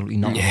absolutely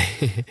nothing.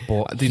 Yeah.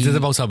 But they did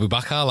about Abu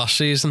Bakar last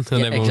season,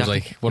 and everyone was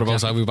like, what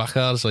about Abu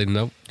Bakar? It's like,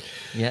 no.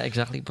 Yeah,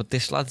 exactly. But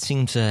this lad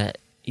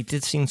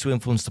did seem to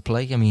influence the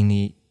play. I mean,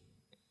 he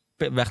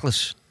a bit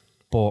reckless,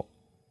 but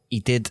he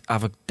did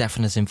have a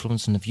definite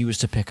influence. And if you was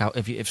to pick out,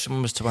 if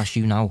someone was to ask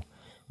you now,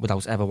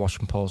 without ever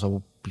watching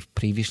Paul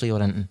previously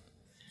or anything,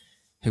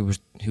 who's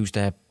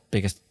their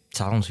biggest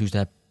talent, who's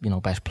their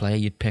best player,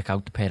 you'd pick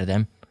out the pair of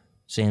them.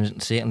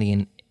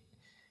 Certainly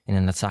in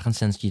an attacking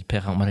sense, you'd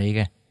pick out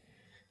Marega,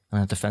 and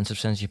in a defensive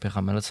sense, you'd pick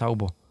out Militao.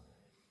 But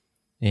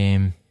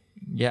I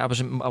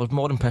was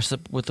more impressed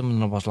with them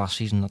than I was last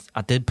season.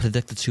 I did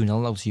predict a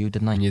 2-0 out to you,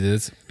 didn't I? You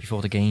did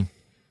before the game,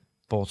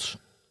 but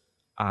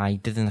I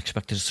didn't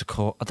expect them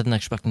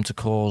to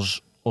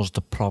cause us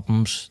the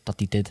problems that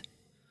they did.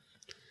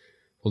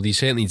 Well, they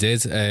certainly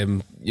did.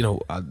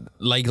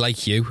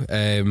 Like you,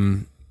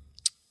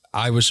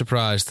 I was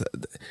surprised.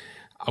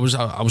 I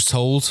was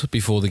told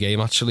before the game,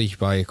 actually,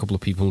 by a couple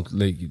of people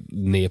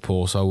near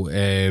Porto,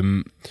 they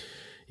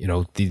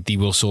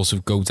will sort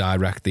of go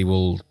direct. They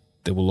will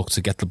look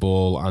to get the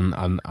ball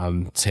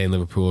and turn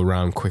Liverpool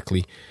around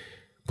quickly.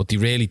 But they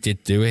really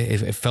did do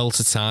it. It felt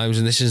at times,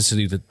 and this isn't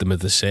to do them a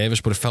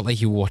disservice, but it felt like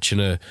you were watching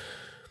a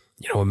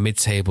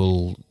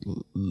mid-table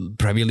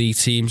Premier League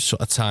team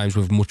at times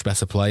with much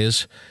better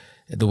players.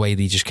 The way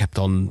they just kept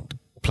on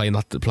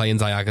playing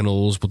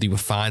diagonals, but they were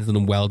finding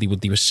them well. They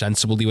were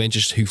sensible. They weren't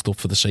just hoofed up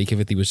for the sake of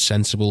it. They were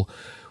sensible,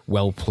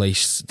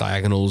 well-placed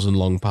diagonals and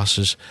long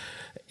passes.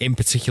 In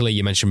particular,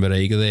 you mentioned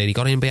Marega there. He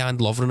got in behind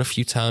Lovren a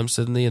few times,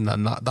 didn't he? And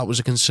that was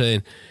a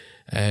concern.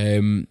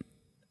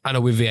 I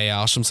know with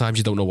VAR, sometimes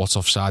you don't know what's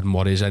offside and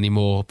what is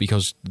anymore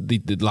because the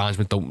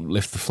linesmen don't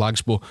lift the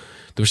flags, but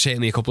there were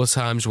certainly a couple of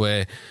times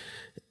where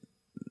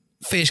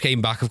first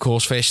game back, of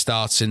course, first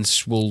start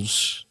since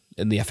Wolves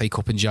in the FA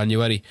Cup in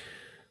January.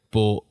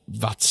 But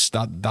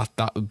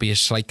that would be a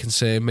slight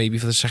concern maybe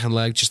for the second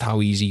leg, just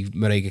how easy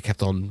Marega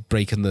kept on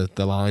breaking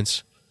the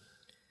lines.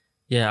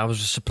 Yeah, I was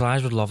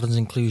surprised with Lovren's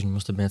inclusion,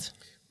 must admit.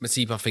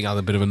 Matip, I think, had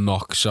a bit of a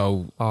knock,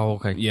 so... Oh,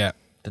 okay. Yeah.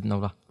 Didn't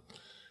know that.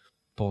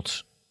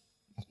 But,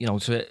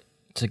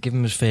 to give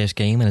him his first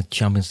game in a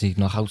Champions League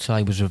knockout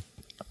side was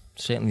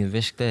certainly a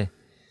risk there.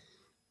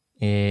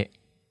 I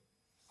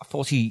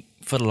thought he,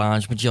 for the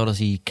large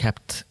majority,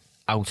 kept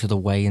out of the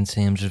way in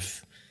terms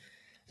of...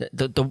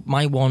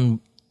 My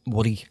one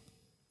worry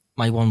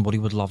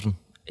with Lovren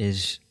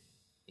is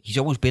he's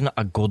always been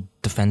a good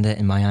defender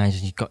in my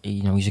eyes.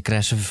 He's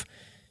aggressive,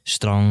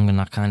 strong, and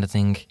that kind of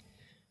thing.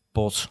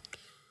 But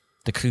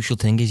the crucial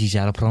thing is he's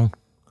error prone.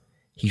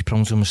 He's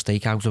prone to a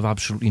mistake out of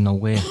absolutely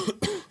nowhere.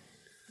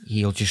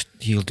 He'll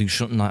do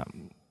something that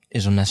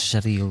is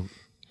unnecessary,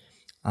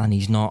 and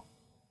he's not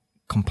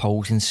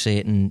composed in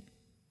certain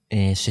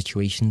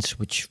situations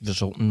which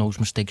result in those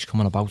mistakes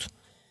coming about.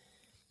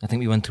 I think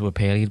we went through a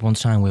period one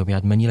time where we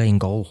had Mignolet in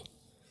goal,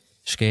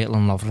 Skrtel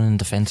and Lovren in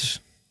defence,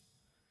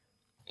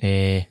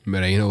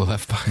 Moreno at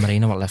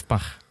left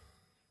back,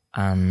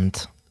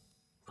 and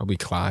probably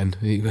Klein,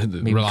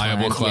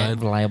 reliable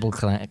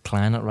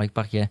Klein at right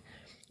back. Yeah,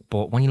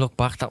 but when you look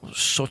back, that was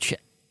such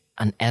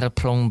an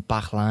error-prone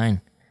back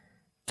line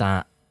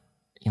that,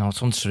 you know,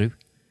 it's untrue.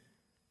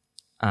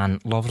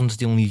 And Lovren's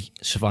the only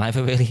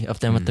survivor really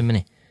of them at the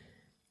minute.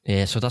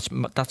 So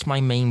that's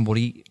my main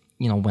worry.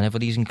 You know, whenever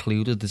he's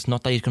included, it's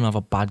not that he's going to have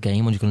a bad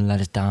game or he's going to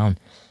let us down.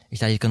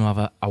 It's that he's going to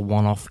have a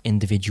one-off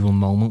individual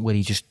moment where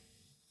he just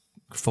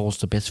falls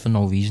to bits for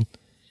no reason.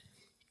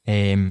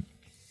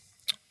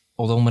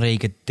 Although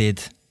Marega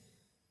did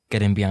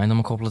get in behind him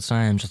a couple of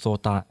times, I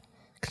thought that,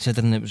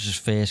 considering it was his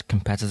first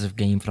competitive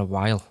game for a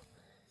while,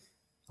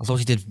 I thought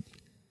he did.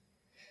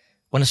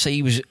 When I say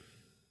he was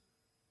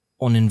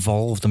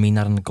uninvolved, I mean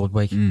that in a good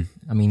way.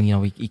 I mean, you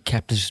know, he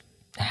kept his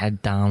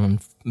head down and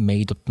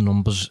made up the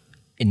numbers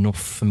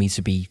enough for me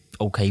to be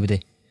okay with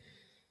it.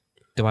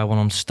 Do I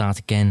want him to start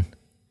again?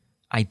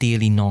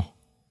 Ideally not.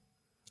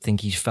 I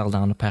think he's fell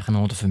down the pecking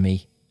order for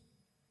me.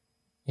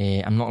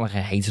 I'm not like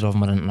a hater of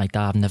him or anything like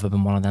that. I've never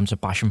been one of them to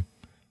bash him.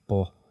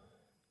 But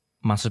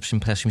Matip's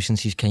impressed me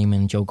since he's came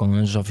in. Joe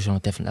Gomez is obviously on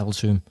a different level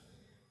to him.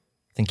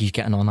 I think he's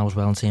getting on now as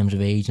well in terms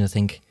of age, and I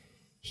think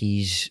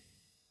he's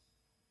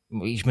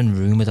been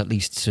rumoured at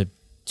least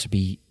to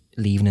be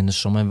leaving in the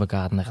summer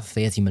regarding like a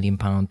 £30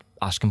 million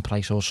asking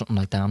price or something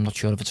like that. I'm not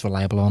sure if it's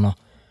reliable or not,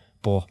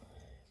 but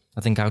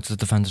I think out of the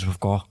defenders we've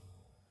got,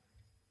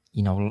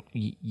 you know,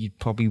 you'd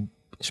probably,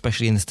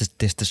 especially in this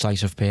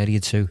decisive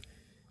period too,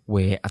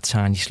 where a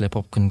tiny slip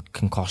up can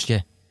cost you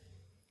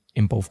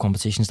in both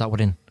competitions that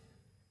we're in,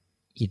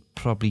 you'd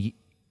probably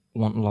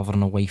want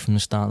Lovren away from the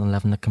starting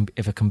 11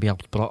 if it can be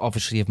helped. But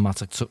obviously if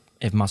Matip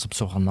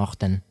took a knock,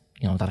 then,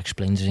 you know, that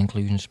explains his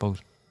inclusion, I suppose.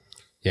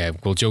 Yeah,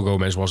 well, Joe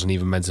Gomez wasn't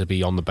even meant to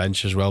be on the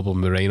bench as well, but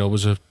Moreno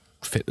was a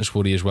fitness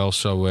worry as well,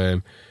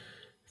 so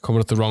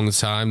coming at the wrong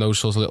time, those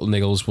sorts of little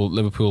niggles, but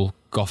Liverpool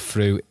got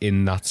through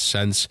in that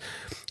sense.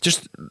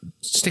 Just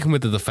sticking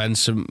with the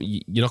defence,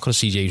 you're not going to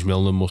see James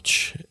Milner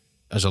much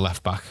as a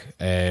left back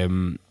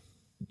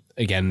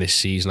again this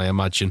season, I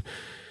imagine.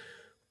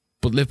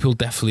 But Liverpool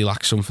definitely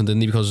lacked something,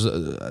 didn't they? Because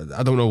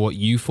I don't know what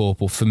you thought,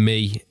 but for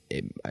me,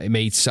 I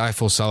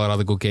thought Salah had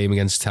a good game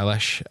against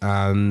Telles,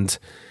 and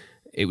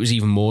it was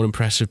even more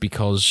impressive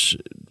because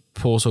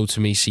Porto, to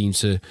me, seemed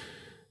to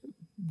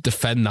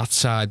defend that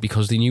side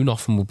because they knew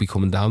nothing would be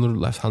coming down the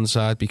left-hand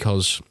side,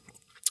 because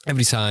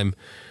every time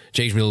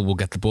James Milner will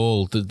get the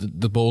ball,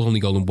 the ball's only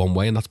going one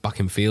way, and that's back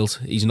in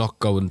field. He's not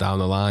going down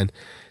the line.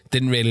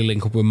 Didn't really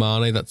link up with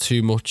Mane that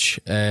too much.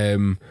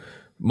 Mane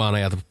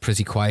had a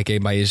pretty quiet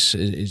game by his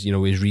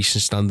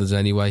recent standards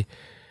anyway.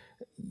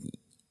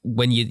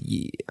 When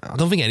I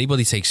don't think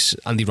anybody takes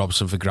Andy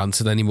Robertson for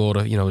granted anymore.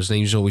 You know, his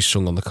name's always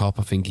sung on the cop.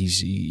 I think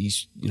he's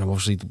you know,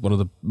 obviously one of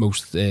the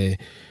most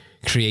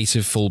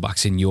creative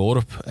fullbacks in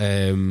Europe,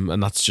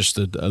 and that's just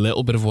a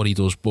little bit of what he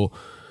does. But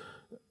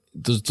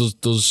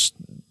does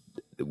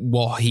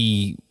what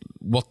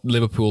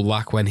Liverpool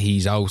lack when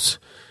he's out?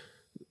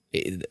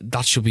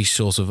 That should be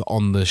sort of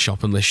on the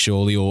shopping list,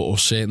 surely, or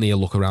certainly a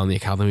look around the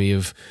academy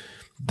of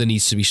there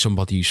needs to be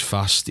somebody who's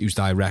fast, who's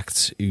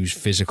direct, who's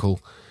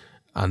physical,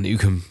 and who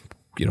can,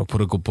 you know, put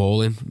a good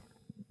ball in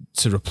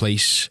to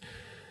replace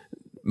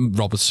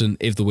Robertson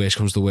if the worst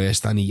comes to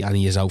worst, and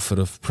he is out for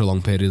a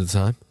prolonged period of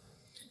time.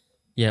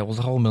 Yeah, well,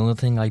 the whole Milner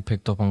thing I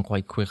picked up on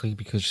quite quickly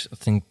because I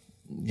think,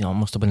 you know, it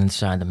must have been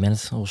inside a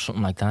minute or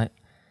something like that.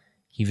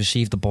 He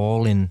received the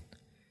ball it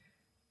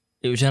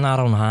was in our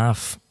own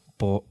half,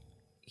 but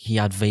he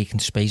had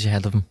vacant space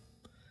ahead of him,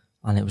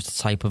 and it was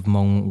the type of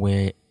moment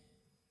where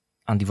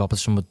Andy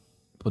Robertson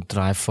would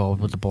drive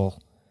forward with the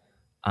ball,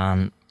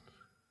 and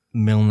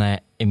Milner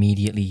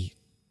immediately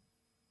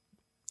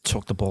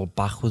took the ball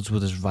backwards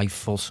with his right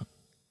foot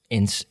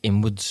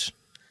inwards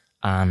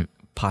and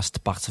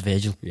passed back to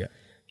Virgil. Yeah,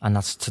 and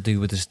that's to do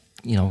with his,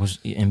 you know,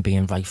 him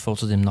being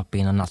right-footed, him not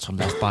being a natural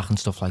left back and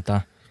stuff like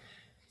that.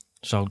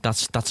 So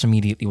that's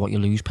immediately what you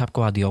lose. Pep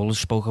Guardiola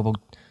spoke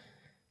about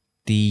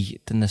the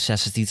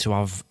necessity to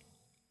have,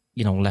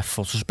 you know, left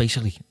footers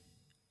basically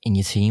in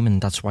your team, and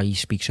that's why he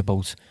speaks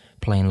about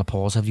playing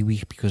Laporte every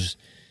week, because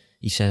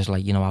he says,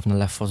 like, you know, having a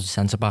left footed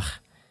centre back,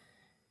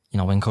 you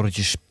know,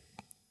 encourages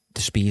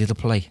the speed of the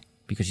play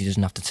because he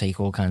doesn't have to take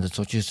all kinds of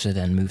touches to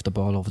then move the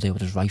ball over there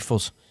with his right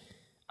foot,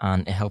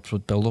 and it helps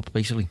with build up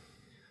basically.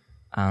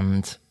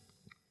 And,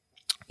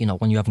 you know,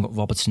 when you haven't got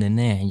Robertson in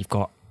there and you've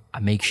got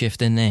a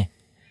makeshift in there,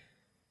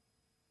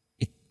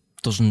 it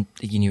doesn't,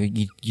 you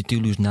know, you do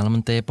lose an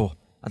element there. But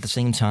at the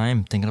same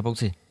time, thinking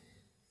about it,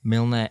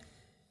 Milner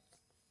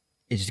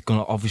is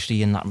going to,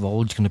 obviously in that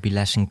role, he's going to be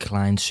less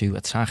inclined to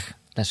attack,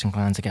 less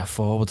inclined to get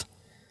forward.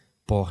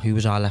 But who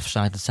was our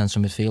left-sided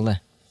central midfielder?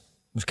 It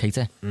was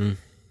Keita.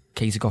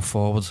 Keita got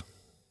forward,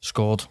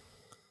 scored,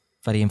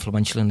 very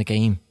influential in the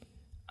game,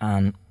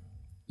 and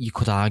you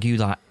could argue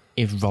that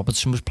if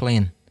Robertson was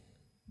playing,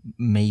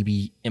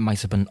 maybe it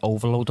might have been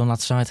overload on that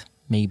side.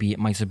 Maybe it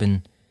might have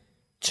been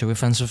too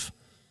offensive.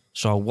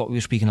 So what we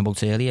were speaking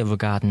about earlier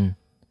regarding,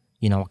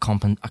 a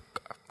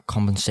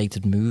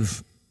compensated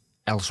move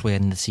elsewhere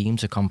in the team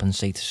to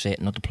compensate a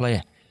certain other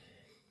player,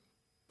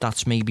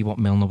 that's maybe what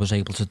Milner was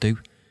able to do.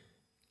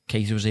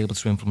 Casey was able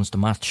to influence the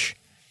match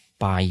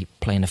by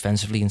playing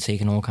offensively and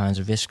taking all kinds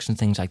of risks and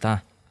things like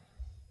that.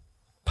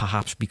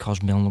 Perhaps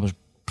because Milner was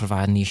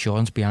providing the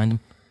assurance behind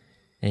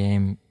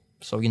him.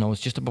 So, it's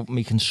just about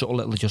making subtle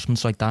little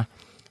adjustments like that.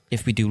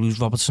 If we do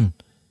lose Robertson,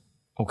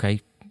 okay,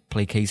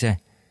 play Casey.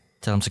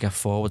 Tell him to get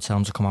forward, tell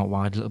him to come out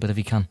wide a little bit if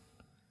he can.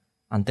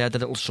 And they're the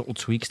little subtle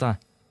tweaks that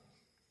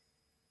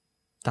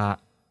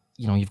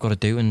you've got to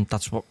do, and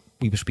that's what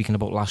we were speaking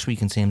about last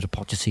week in terms of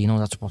Pochettino.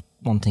 That's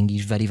one thing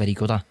he's very, very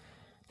good at.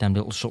 Them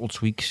little subtle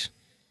tweaks.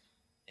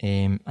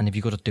 And if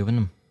you're good at doing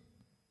them,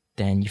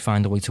 then you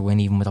find a way to win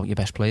even without your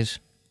best players.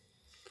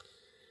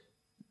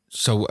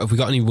 So, have we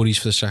got any worries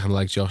for the second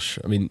leg, Josh?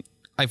 I mean,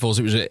 I thought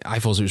it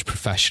was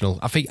professional.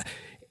 I think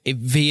it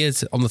veered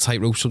on the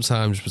tightrope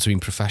sometimes between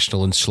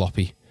professional and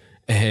sloppy,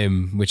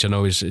 which I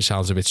know it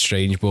sounds a bit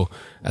strange, but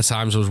at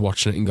times I was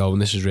watching it and going,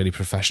 "This is really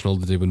professional.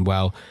 They're doing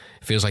well."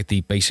 It feels like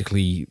they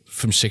basically,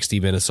 from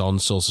 60 minutes on,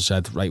 sort of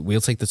said, "Right,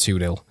 we'll take the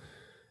 2-0.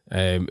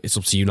 It's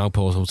up to you now,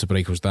 Porto, to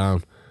break us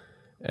down."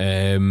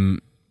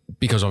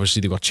 Because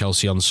obviously they've got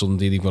Chelsea on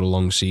Sunday, they've got a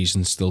long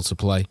season still to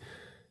play.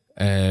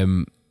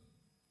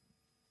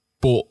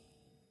 But,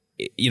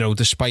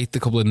 despite the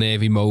couple of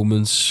nervy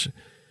moments,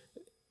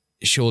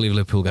 surely if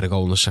Liverpool get a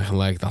goal in the second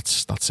leg,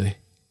 that's it.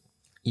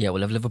 Yeah,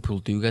 well, if Liverpool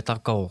do get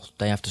that goal,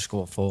 they have to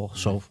score 4.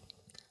 So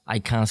I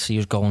can't see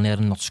us going there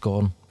and not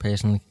scoring,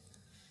 personally.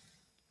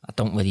 I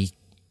don't really,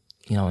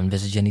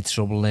 envisage any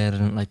trouble there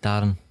and like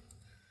that. And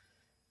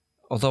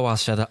although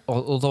as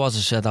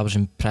I said, I was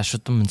impressed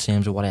with them in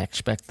terms of what I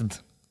expected.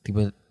 They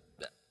were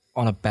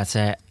on a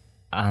better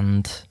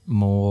and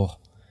more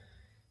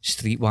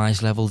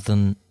streetwise level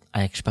than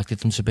I expected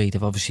them to be.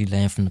 They've obviously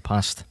learned from the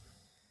past.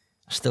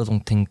 I still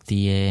don't think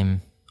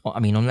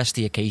unless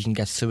the occasion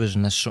gets to us,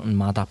 unless something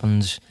mad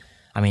happens.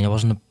 I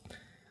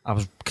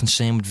was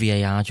concerned with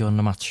VAR during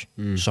the match.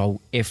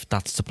 So if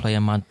that's to play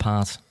a mad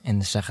part in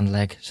the second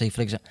leg, say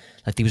for example,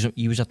 like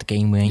he was at the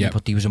game where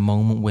but there was a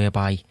moment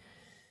whereby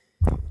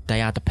they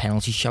had a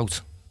penalty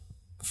shout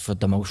for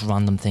the most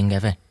random thing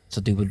ever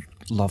to do with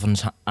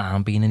Lovren's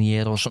arm being in the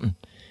air or something.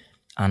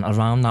 And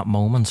around that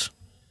moment,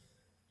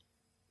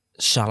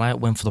 Salah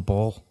went for the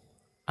ball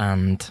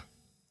and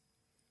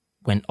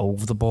went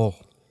over the ball.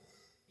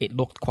 It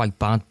looked quite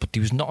bad, but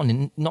there was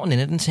nothing in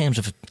it in terms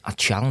of a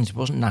challenge. It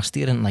wasn't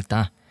nasty or anything like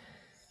that.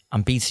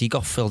 And BT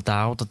got filled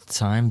out at the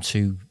time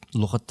to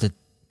look at the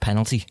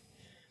penalty.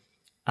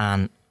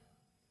 And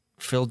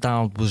Phil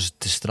Dowd was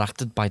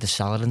distracted by the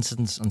Salah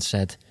incident and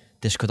said,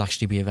 this could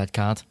actually be a red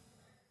card.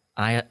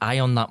 I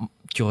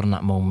during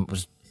that moment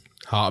was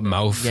heart and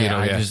mouth.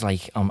 I was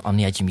like on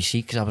the edge of my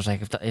seat, because I was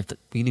like, if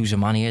we lose a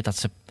man here,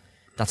 that's a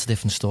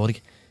different story.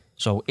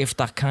 So if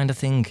that kind of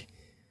thing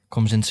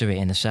comes into it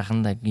in a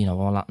second, like,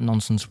 all that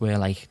nonsense where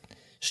like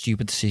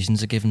stupid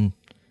decisions are given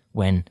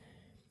when,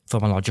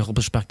 from a logical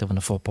perspective and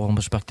a footballing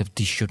perspective,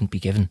 these shouldn't be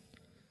given,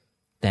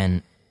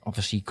 then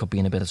obviously you could be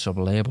in a bit of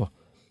trouble there. But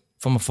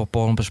from a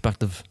footballing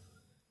perspective,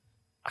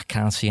 I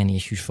can't see any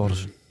issues for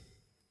us.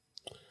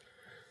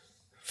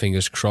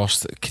 Fingers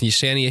crossed. Can you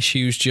see any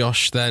issues,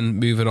 Josh, then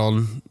moving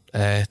on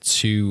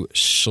to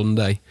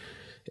Sunday?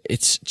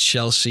 It's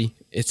Chelsea,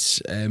 it's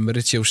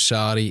Maurizio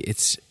Sarri,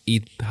 it's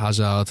Eden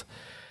Hazard.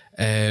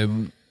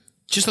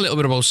 Just a little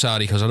bit about Sarri,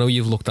 because I know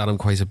you've looked at him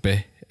quite a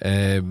bit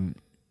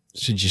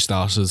since you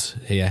started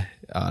here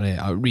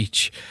at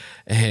Reach.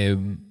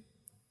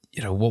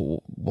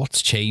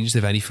 What's changed,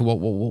 if anything?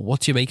 What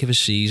do you make of his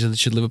season?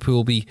 Should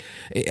Liverpool be?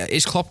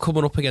 Is Klopp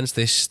coming up against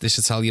this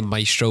Italian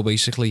maestro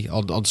basically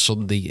on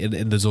Sunday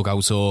in the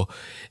dugout, or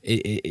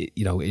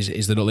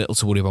is there a little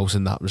to worry about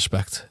in that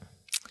respect?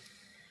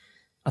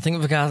 I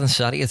think regarding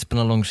Sarri, it's been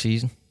a long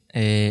season.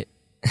 Because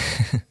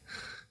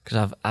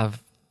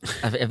I've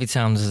every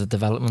time there's a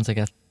development, I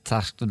get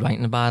tasked with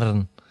writing about it,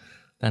 and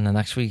then the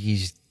next week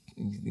he's,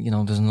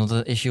 there's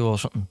another issue or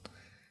something.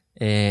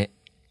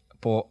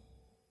 But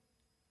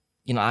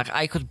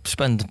I could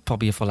spend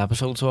probably a full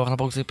episode talking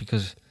about it,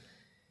 because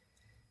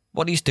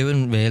what he's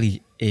doing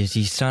really is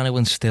he's trying to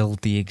instill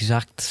the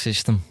exact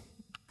system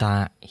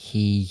that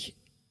he,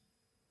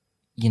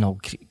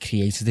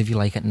 created, if you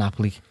like, at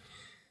Napoli.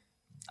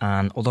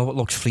 And although it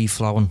looks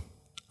free-flowing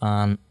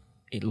and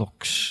it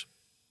looks,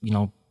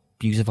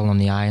 beautiful on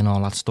the eye and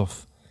all that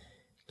stuff,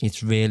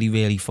 it's really,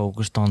 really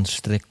focused on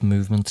strict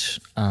movements,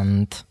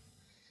 and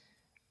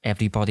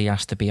everybody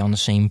has to be on the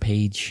same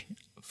page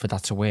for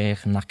that to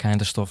work and that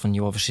kind of stuff. And he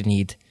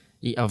obviously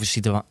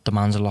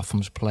demands a lot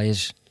from his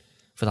players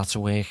for that to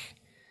work.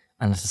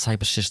 And it's the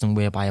type of system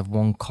whereby if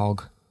one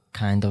cog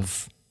kind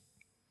of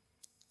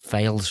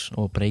fails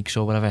or breaks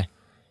or whatever,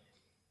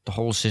 the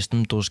whole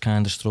system does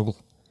kind of struggle.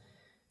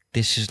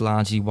 This is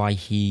largely why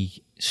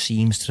he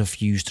seems to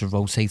refuse to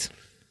rotate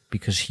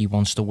because he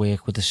wants to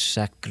work with a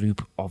set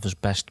group of his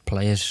best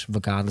players,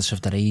 regardless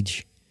of their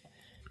age,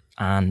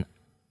 and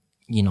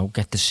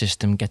get the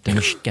system, get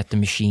the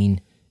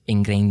machine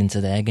ingrained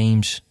into their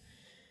games.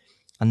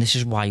 And this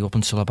is why up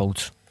until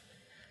about,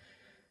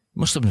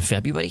 must have been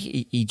February,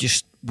 he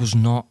just was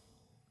not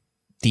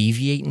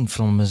deviating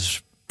from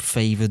his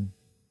favoured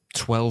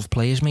 12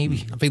 players,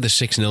 maybe. I think the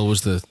 6-0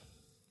 was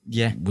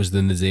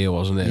the nadir,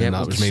 wasn't it? Yeah, and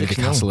that was maybe the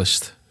 6-0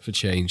 catalyst for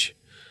change.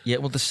 Yeah,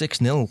 well, the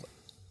 6-0,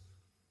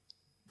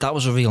 that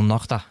was a real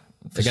knocker.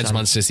 Against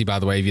Man City, by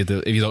the way, if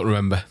you don't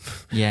remember.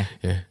 Yeah.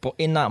 But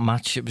in that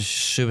match, it was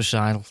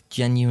suicidal,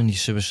 genuinely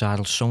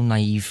suicidal, so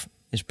naive,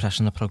 his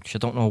pressing approach. I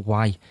don't know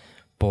why,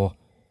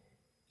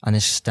 and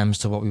this stems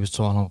to what we were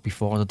talking about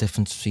before, the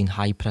difference between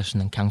high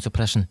pressing and counter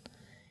pressing.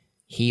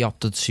 He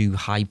opted to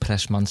high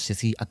press Man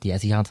City at the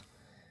Etihad,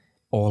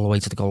 all the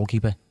way to the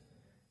goalkeeper.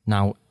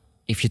 Now,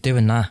 if you're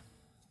doing that,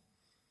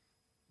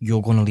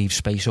 you're going to leave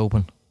space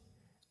open.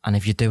 And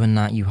if you're doing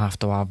that, you have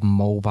to have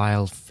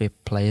mobile,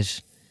 fit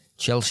players.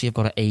 Chelsea have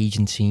got an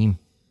aging team,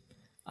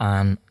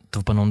 and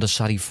they've been under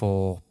Sarri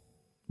for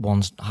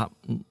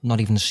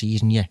not even a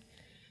season yet.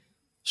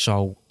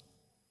 So,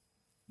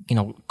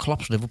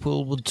 Klopp's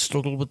Liverpool would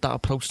struggle with that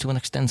approach to an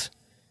extent.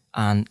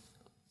 And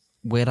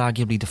we're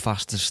arguably the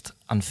fastest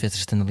and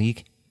fittest in the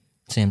league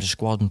in terms of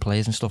squad and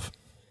players and stuff.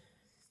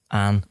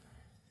 And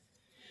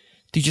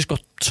they just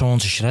got torn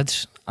to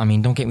shreds. I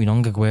mean, don't get me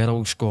wrong,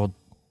 Aguero scored,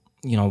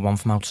 one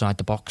from outside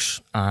the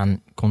box,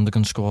 and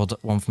Gundogan scored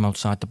one from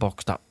outside the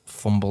box that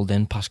fumbled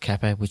in past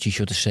Kepa, which he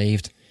should have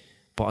saved.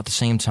 But at the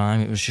same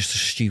time, it was just a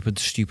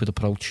stupid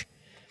approach.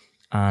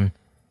 And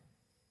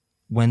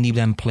when they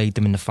then played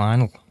them in the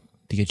final,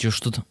 they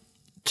adjusted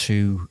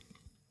in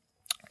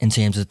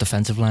terms of the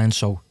defensive line,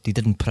 so they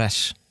didn't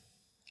press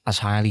as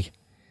highly.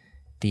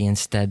 They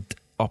instead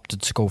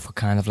opted to go for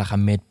kind of like a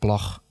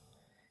mid-block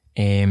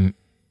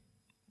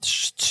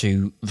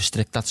to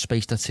restrict that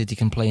space that City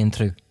can play in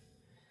through.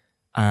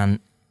 And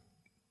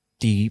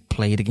they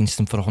played against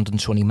them for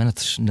 120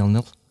 minutes,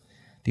 0-0.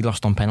 They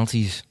lost on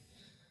penalties,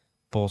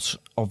 but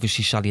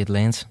obviously Sarri had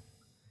learned.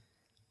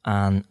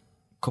 And a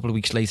couple of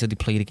weeks later, they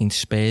played against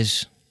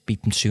Spurs,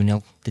 beat them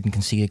 2-0, didn't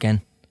concede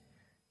again.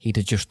 He'd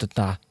adjusted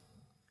that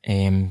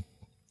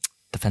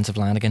defensive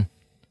line again,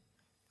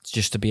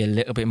 just to be a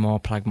little bit more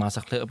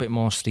pragmatic, a little bit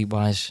more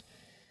streetwise.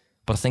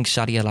 But I think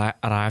Sarri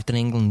arrived in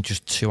England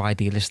just too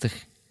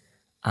idealistic,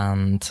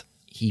 and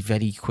he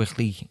very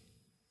quickly,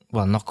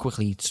 well, not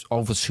quickly, it's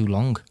over too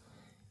long,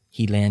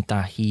 he learned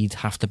that he'd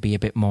have to be a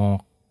bit more,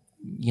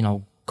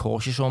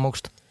 cautious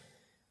almost.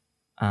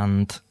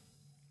 And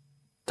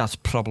that's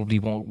probably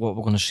what we're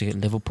going to see at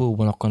Liverpool.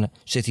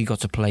 City got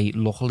to play,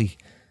 luckily,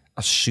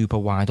 a super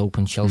wide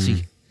open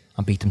Chelsea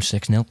and beat them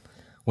 6-0.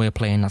 We're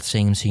playing that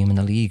same team in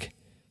the league,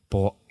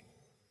 but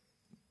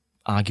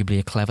arguably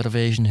a cleverer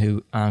version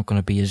who aren't going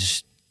to be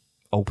as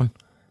open,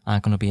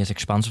 aren't going to be as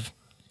expansive.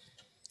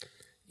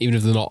 Even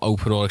if they're not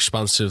open or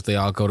expansive, they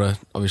are going to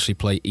obviously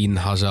play Eden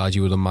Hazard,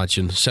 you would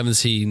imagine.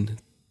 17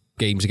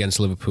 games against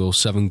Liverpool,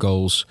 7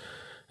 goals,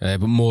 but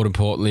more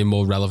importantly and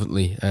more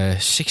relevantly,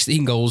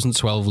 16 goals and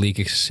 12 league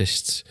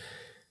assists,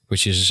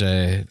 which is,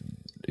 if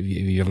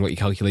you haven't got your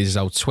calculators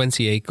out,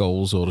 28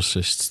 goals or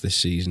assists this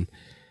season.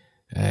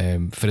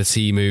 For a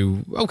team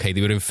who,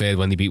 they were in third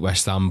when they beat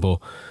West Ham, but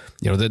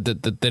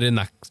they're in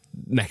that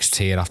next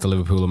tier after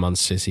Liverpool and Man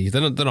City.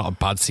 They're not a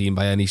bad team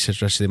by any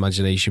stretch of the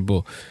imagination,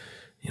 but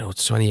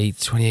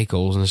 28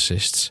 goals and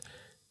assists.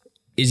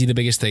 Is he the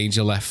biggest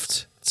danger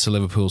left to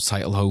Liverpool's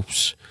title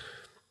hopes?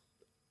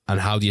 And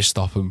how do you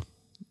stop him?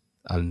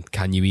 And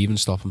can you even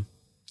stop him?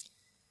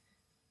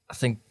 I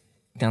think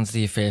the answer to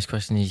your first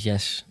question is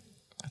yes.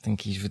 I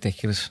think he's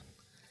ridiculous.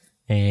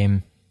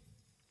 People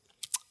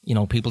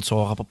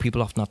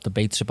often have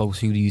debates about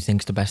who do you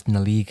think's the best in the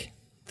league,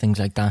 things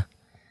like that.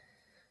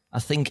 I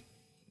think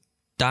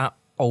that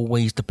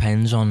always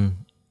depends on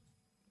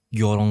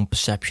your own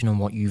perception and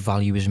what you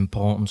value as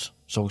important.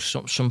 So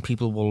some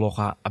people will look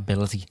at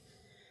ability,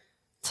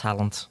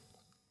 talent,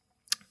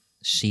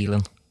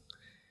 ceiling,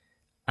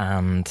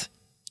 and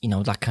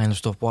that kind of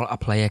stuff, what a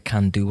player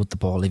can do with the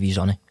ball if he's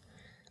on it.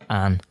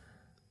 And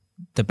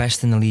the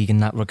best in the league in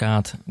that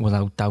regard,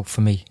 without doubt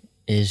for me,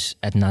 is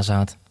Eden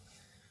Hazard.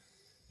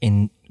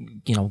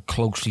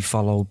 Closely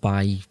followed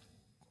by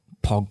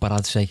Pogba,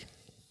 I'd say,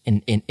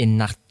 in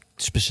that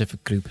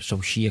specific group,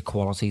 so sheer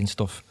quality and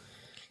stuff.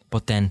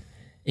 But then,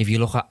 if you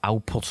look at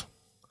output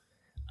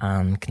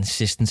and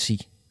consistency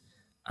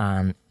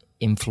and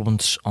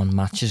influence on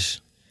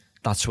matches,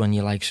 that's when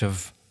your likes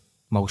of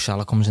Mo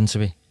Salah comes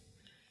into it.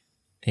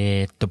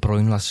 De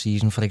Bruyne last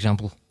season, for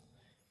example.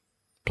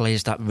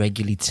 Players that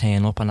regularly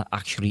turn up and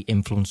actually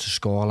influence the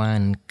scoreline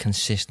and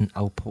consistent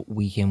output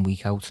week in,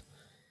 week out.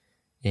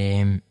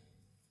 And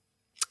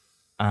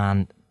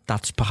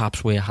that's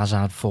perhaps where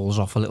Hazard falls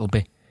off a little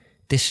bit.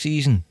 This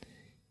season,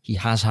 he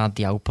has had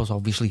the output,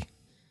 obviously,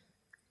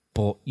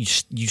 but you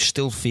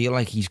still feel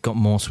like he's got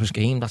more to his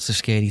game. That's the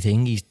scary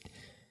thing.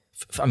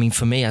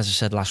 For me, as I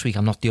said last week,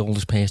 I'm not the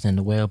oldest person in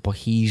the world, but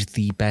he's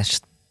the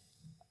best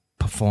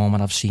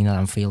performer I've seen at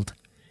Anfield.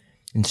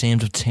 in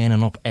terms of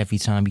turning up every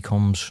time he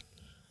comes,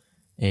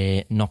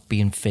 not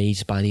being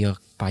fazed by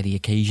the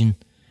occasion,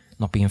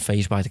 not being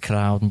fazed by the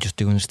crowd and just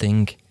doing his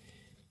thing.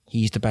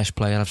 He's the best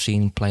player I've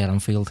seen play at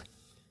Anfield.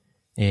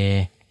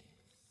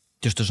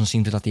 Just doesn't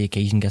seem to let the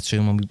occasion get to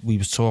him. And we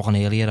was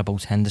talking earlier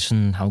about Henderson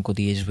and how good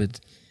he is with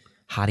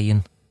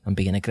harrying and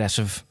being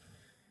aggressive.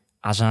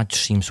 Hazard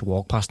just seems to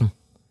walk past him.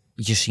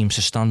 He just seems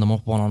to stand him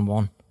up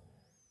one-on-one.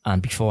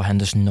 And before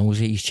Henderson knows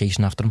it, he's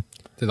chasing after him.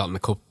 Did that in the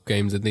cup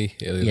game, didn't he?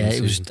 Yeah,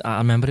 it was. I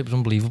remember it was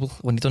unbelievable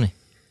when he done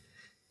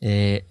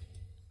it.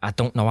 I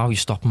don't know how you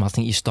stop him. I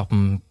think you stop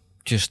him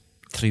just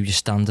through your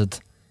standard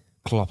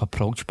Klopp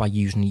approach by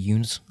using the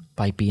unit,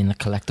 by being a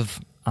collective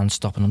and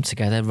stopping them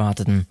together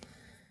rather than,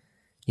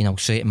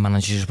 certain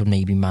managers would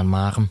maybe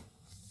man-mark him,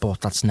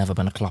 but that's never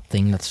been a Klopp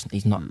thing.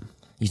 He's not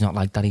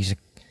like that. He's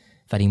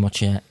very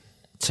much a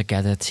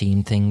together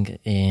team thing,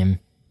 and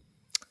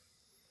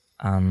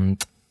I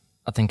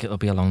think it'll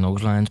be along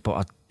those lines.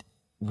 But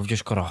we've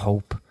just got to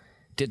hope.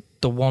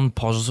 The one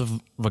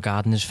positive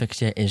regarding this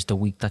fixture is the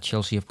week that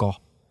Chelsea have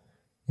got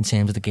in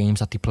terms of the games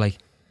that they play.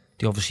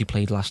 They obviously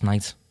played last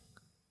night.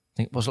 I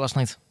think was it last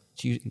night?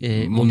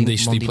 Monday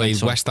they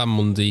played West Ham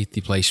Monday.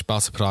 They play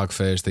Sparta Prague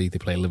Thursday. They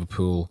play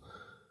Liverpool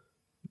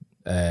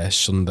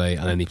Sunday,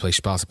 and then they play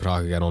Sparta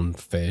Prague again on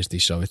Thursday.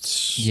 So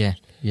it's 10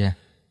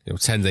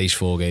 days,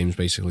 4 games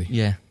basically.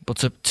 Yeah, but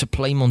to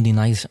play Monday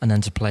night and then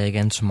to play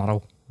again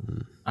tomorrow,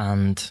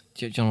 and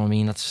do you know what I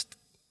mean?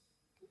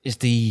 Is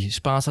the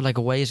Sparta leg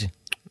away? Is it?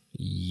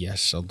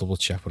 Yes, I'll double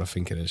check, but I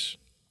think it is.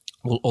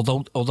 Well,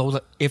 although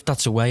if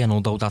that's away, and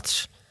although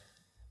that's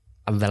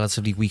a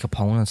relatively weak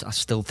opponent, I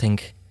still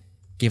think,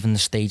 given the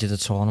stage of the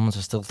tournament,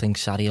 I still think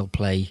Sarri will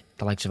play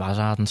the likes of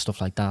Hazard and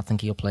stuff like that. I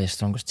think he'll play his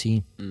strongest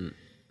team.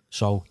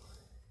 So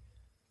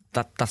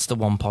that's the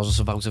one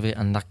positive out of it,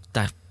 and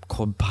that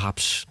could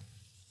perhaps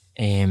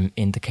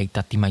indicate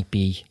that there might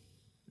be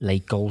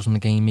late goals in the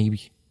game.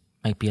 Maybe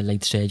might be a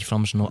late surge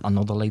from us,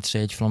 another late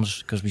surge from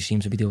us, because we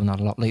seem to be doing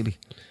that a lot lately.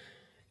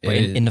 But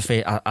in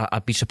the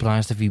I'd be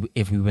surprised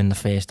if we win the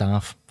first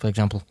half, for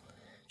example,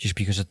 just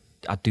because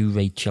I do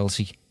rate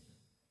Chelsea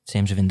in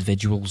terms of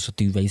individuals. I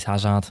do rate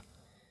Hazard.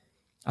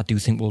 I do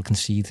think we'll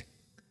concede,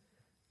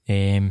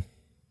 but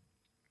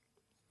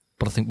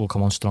I think we'll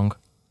come on strong.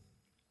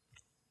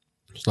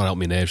 It's not helping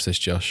me nerves, this,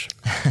 Josh.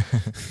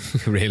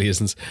 It really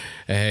isn't.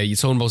 You're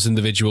talking about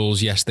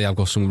individuals. Yes, they have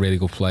got some really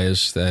good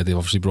players. They've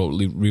obviously brought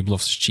Ruben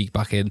Loftus-Cheek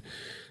back in.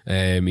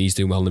 He's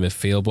doing well in the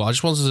midfield. But I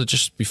just wanted to,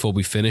 just before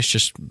we finish,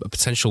 just a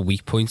potential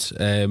weak point.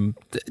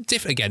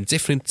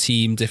 Different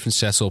team, different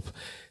setup,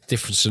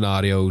 different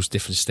scenarios,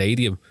 different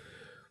stadium.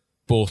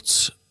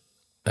 But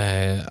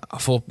I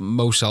thought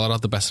Mo Salah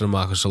had the best of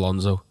Marcos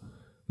Alonso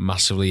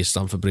massively at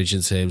Stamford Bridge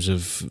in terms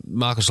of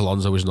Marcos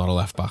Alonso is not a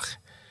left back.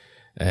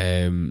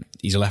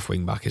 He's a left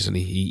wing back, isn't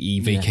he? He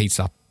vacates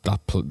that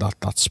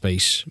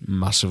space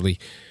massively.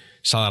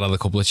 Salah had a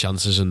couple of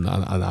chances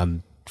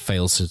and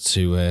failed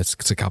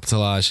to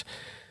capitalise.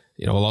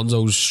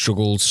 Alonso's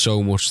struggled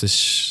so much this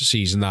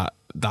season that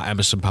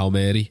Emerson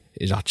Palmieri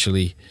is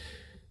actually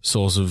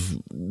sort of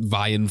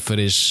vying for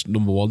his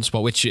number one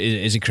spot, which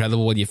is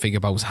incredible when you think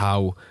about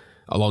how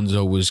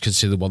Alonso was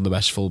considered one of the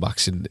best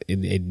fullbacks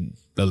in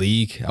the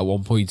league at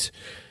one point.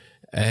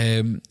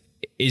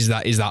 Is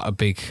that a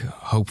big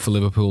hope for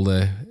Liverpool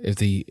there if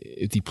they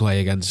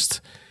play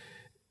against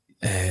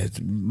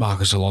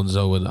Marcos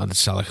Alonso and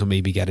Salah can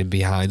maybe get in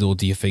behind, or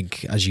do you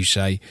think, as you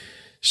say,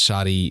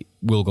 Sarri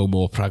will go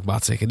more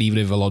pragmatic, and even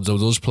if Alonso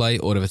does play,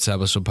 or if it's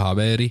Emerson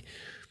Palmieri,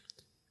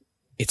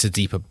 it's a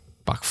deeper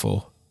back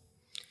four?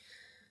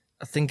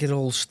 I think it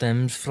all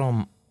stems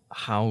from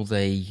how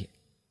they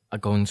are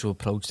going to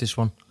approach this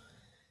one.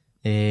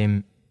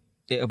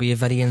 It'll be a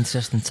very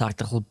interesting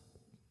tactical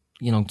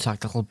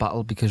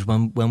battle, because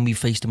when we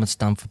faced them at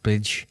Stamford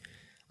Bridge,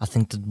 I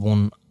think they'd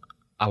won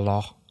a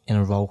lot in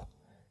a row.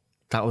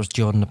 That was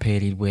during the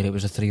period where it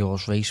was a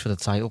 3-horse race for the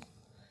title.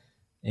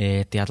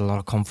 They had a lot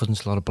of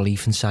confidence, a lot of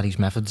belief in Sarri's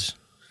methods,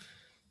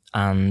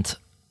 and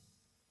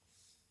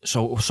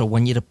so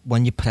when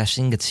you're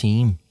pressing a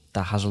team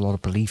that has a lot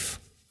of belief,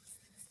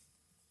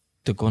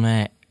 they're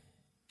gonna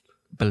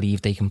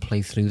believe they can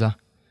play through that.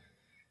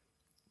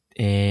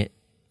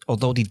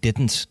 Although they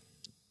didn't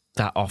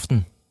that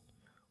often,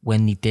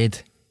 when they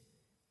did,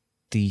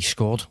 they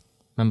scored.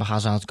 Remember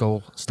Hazard's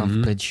goal,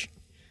 Stamford Bridge?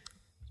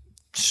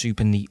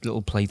 Super neat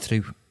little play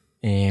through.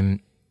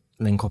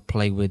 Link up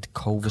play with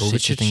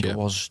Kovacic, I think it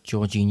was,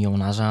 Jorginho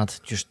and Hazard.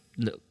 Just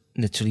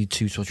literally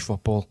 2-touch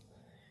football.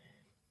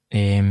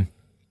 And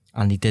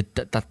he did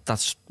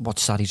that's what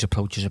Sarri's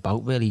approach is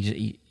about,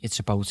 really. It's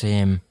about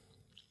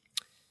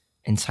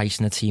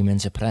enticing the team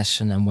into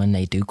press, and then when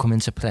they do come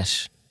into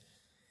press,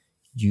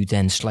 you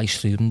then slice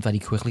through them very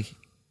quickly,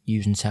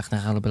 using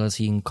technical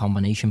ability and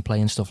combination play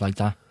and stuff like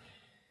that.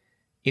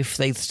 If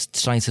they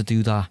try to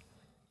do that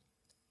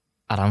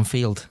at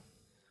Anfield,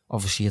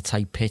 obviously a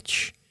tight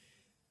pitch,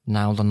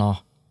 now they're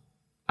not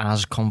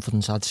as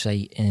confident, I'd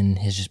say, in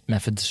his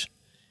methods.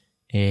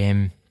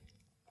 I'd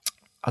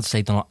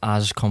say they're not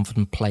as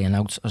confident playing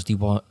out as they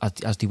were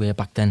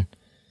back then.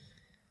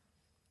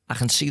 I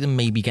can see them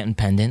maybe getting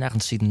penned in. I can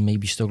see them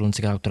maybe struggling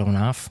to get out their own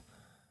half.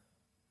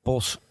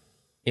 But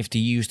if they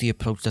use the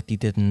approach that they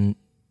did in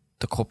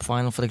the cup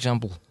final, for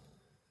example,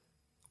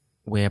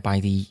 whereby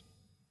there's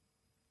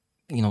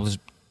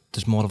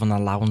more of an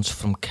allowance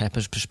from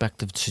Kepa's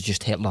perspective to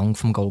just hit long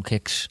from goal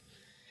kicks,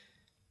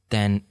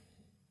 then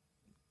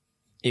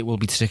it will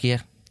be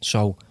trickier.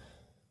 So,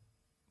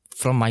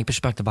 from my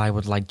perspective, I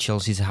would like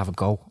Chelsea to have a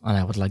go, and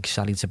I would like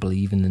Sarri to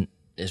believe in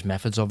his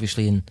methods,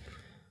 obviously, and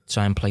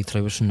try and play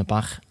through us from the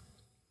back.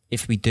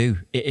 If they do,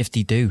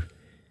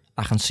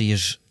 I can see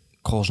us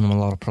causing them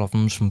a lot of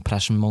problems from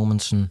pressing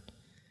moments, and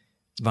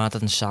rather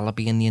than Salah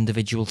being the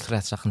individual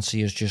threat, I can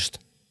see us just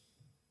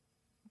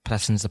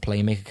pressing the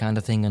playmaker kind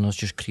of thing, and us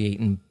just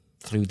creating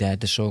through their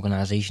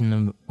disorganisation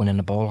and winning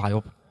the ball high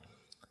up.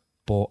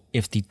 But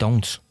if they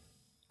don't,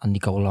 and they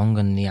go along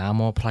and they are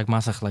more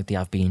pragmatic like they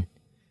have been,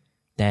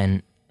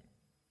 then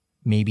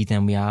maybe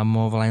we are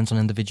more reliant on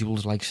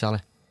individuals like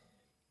Salah.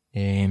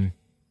 Getting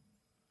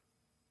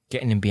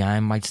in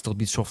behind might still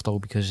be tough though,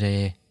 because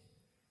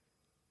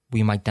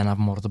we might then have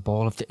more of the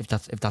ball if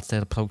that's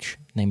their approach.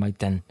 They might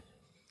then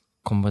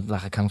come with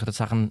like a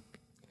counter-attacking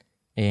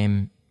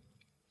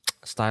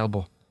style,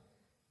 but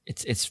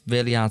it's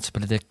really hard to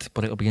predict,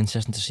 but it'll be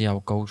interesting to see how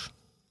it goes.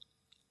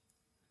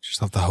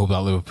 Just have to hope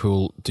that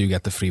Liverpool do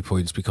get the 3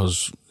 points,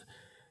 because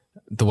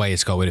the way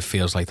it's going, it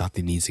feels like that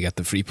they need to get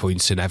the 3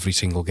 points in every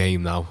single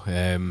game now.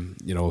 A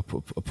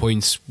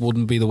point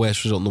wouldn't be the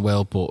worst result in the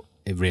world, but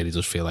it really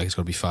does feel like it's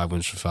going to be 5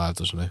 wins from 5,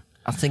 doesn't it?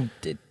 I think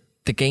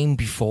the game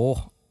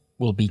before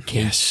will be key.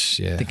 Yes,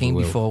 yeah. The game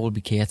before will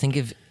be key. I think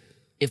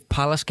if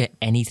Palace get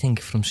anything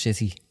from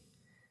City,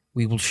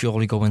 we will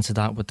surely go into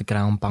that with the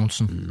ground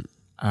bouncing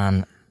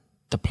and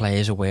the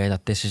players aware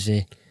that this is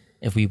it.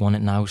 If we want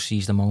it now,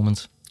 seize the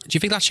moment. Do you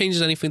think that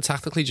changes anything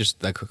tactically? Just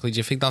that quickly,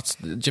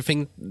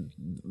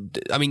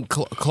 I mean,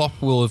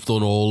 Klopp will have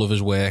done all of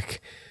his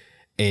work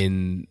at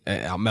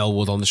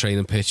Melwood on the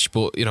training pitch,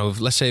 but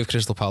let's say if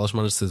Crystal Palace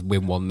managed to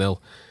win 1-0,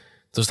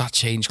 does that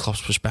change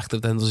Klopp's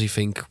perspective then? Does he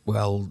think,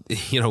 well,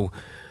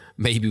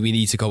 maybe we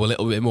need to go a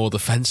little bit more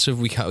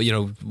defensive? We can't,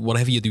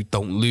 whatever you do,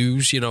 don't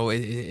lose.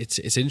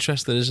 It's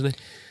interesting, isn't it?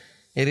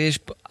 It is,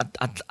 but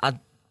I'd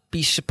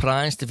be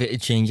surprised if it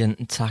would change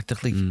anything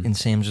tactically in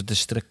terms of the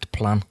strict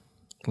plan,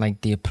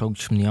 like the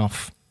approach from the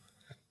off.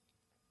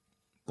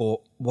 But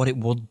what it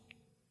would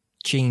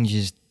change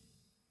is,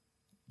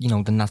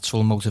 the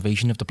natural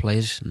motivation of the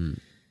players,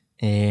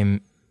 the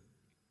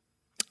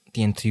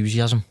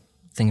enthusiasm,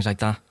 things like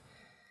that.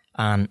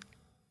 And,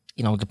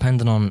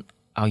 depending on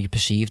how you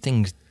perceive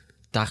things,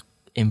 that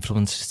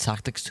influences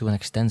tactics to an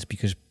extent,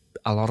 because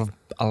a lot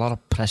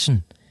of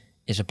pressing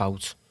is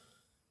about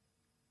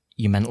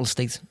your mental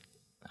state,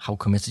 how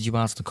committed you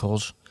are to the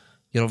cause.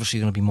 You're obviously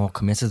going to be more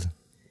committed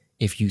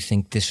if you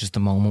think this is the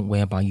moment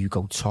whereby you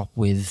go top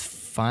with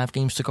 5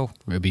 games to go.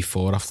 It'll be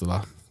 4 after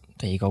that.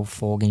 There you go,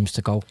 4 games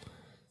to go.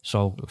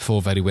 So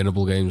 4 very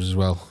winnable games as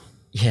well.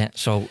 Yeah,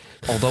 so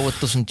although it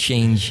doesn't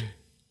change,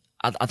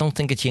 I don't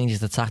think it changes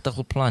the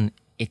tactical plan.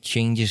 It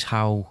changes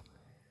how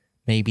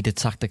maybe the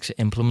tactics are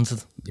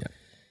implemented.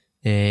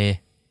 Yeah.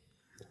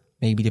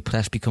 Maybe the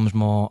press becomes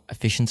more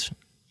efficient.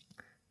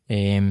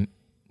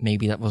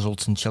 Maybe that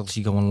results in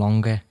Chelsea going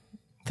longer,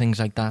 things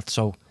like that.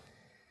 So,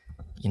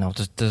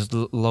 there's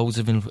loads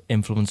of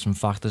influencing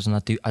factors, and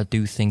I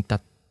do think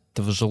that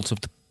the results of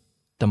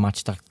the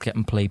match that's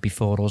getting played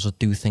before us, I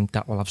do think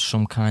that will have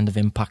some kind of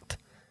impact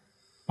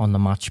on the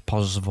match,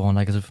 positive or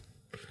negative.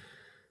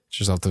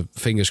 Just have the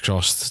fingers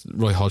crossed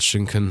Roy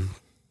Hodgson can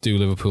do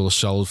Liverpool a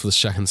solid for the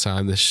second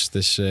time this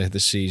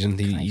season.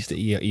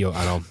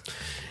 I know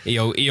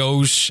he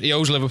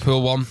owes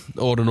Liverpool one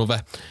or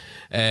another.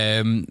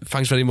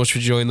 Thanks very much for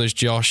joining us,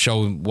 Josh.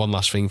 So one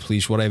last thing,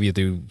 please, whatever you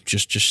do,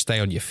 just stay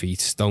on your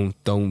feet. Don't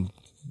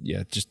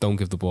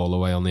give the ball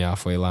away on the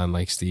halfway line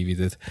like Stevie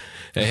did,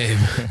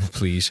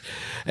 please.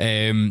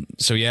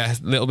 So yeah,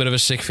 a little bit of a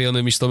sick feeling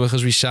in my stomach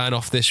as we sign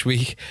off this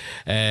week.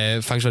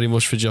 Thanks very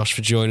much for Josh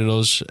for joining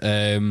us.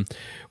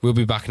 We'll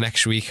be back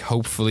next week,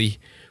 hopefully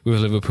with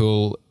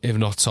Liverpool, if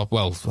not top.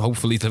 Well,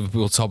 hopefully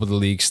Liverpool top of the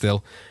league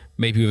still,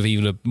 maybe with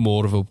even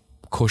more of a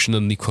cushion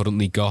than they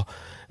currently got.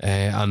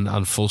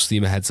 And full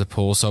steam ahead to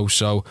Porto.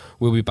 So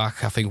we'll be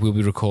back. I think we'll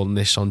be recording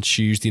this on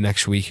Tuesday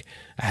next week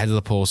ahead of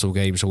the Porto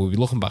game. So we'll be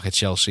looking back at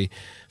Chelsea.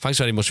 Thanks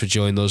very much for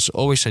joining us.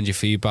 Always send your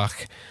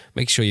feedback.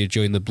 Make sure you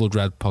join the Blood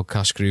Red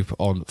podcast group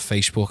on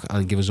Facebook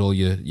and give us all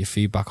your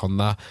feedback on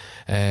that.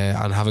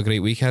 And have a great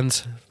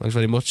weekend. Thanks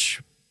very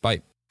much.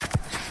 Bye.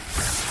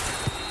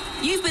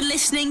 You've been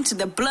listening to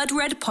the Blood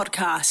Red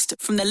podcast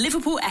from the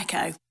Liverpool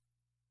Echo.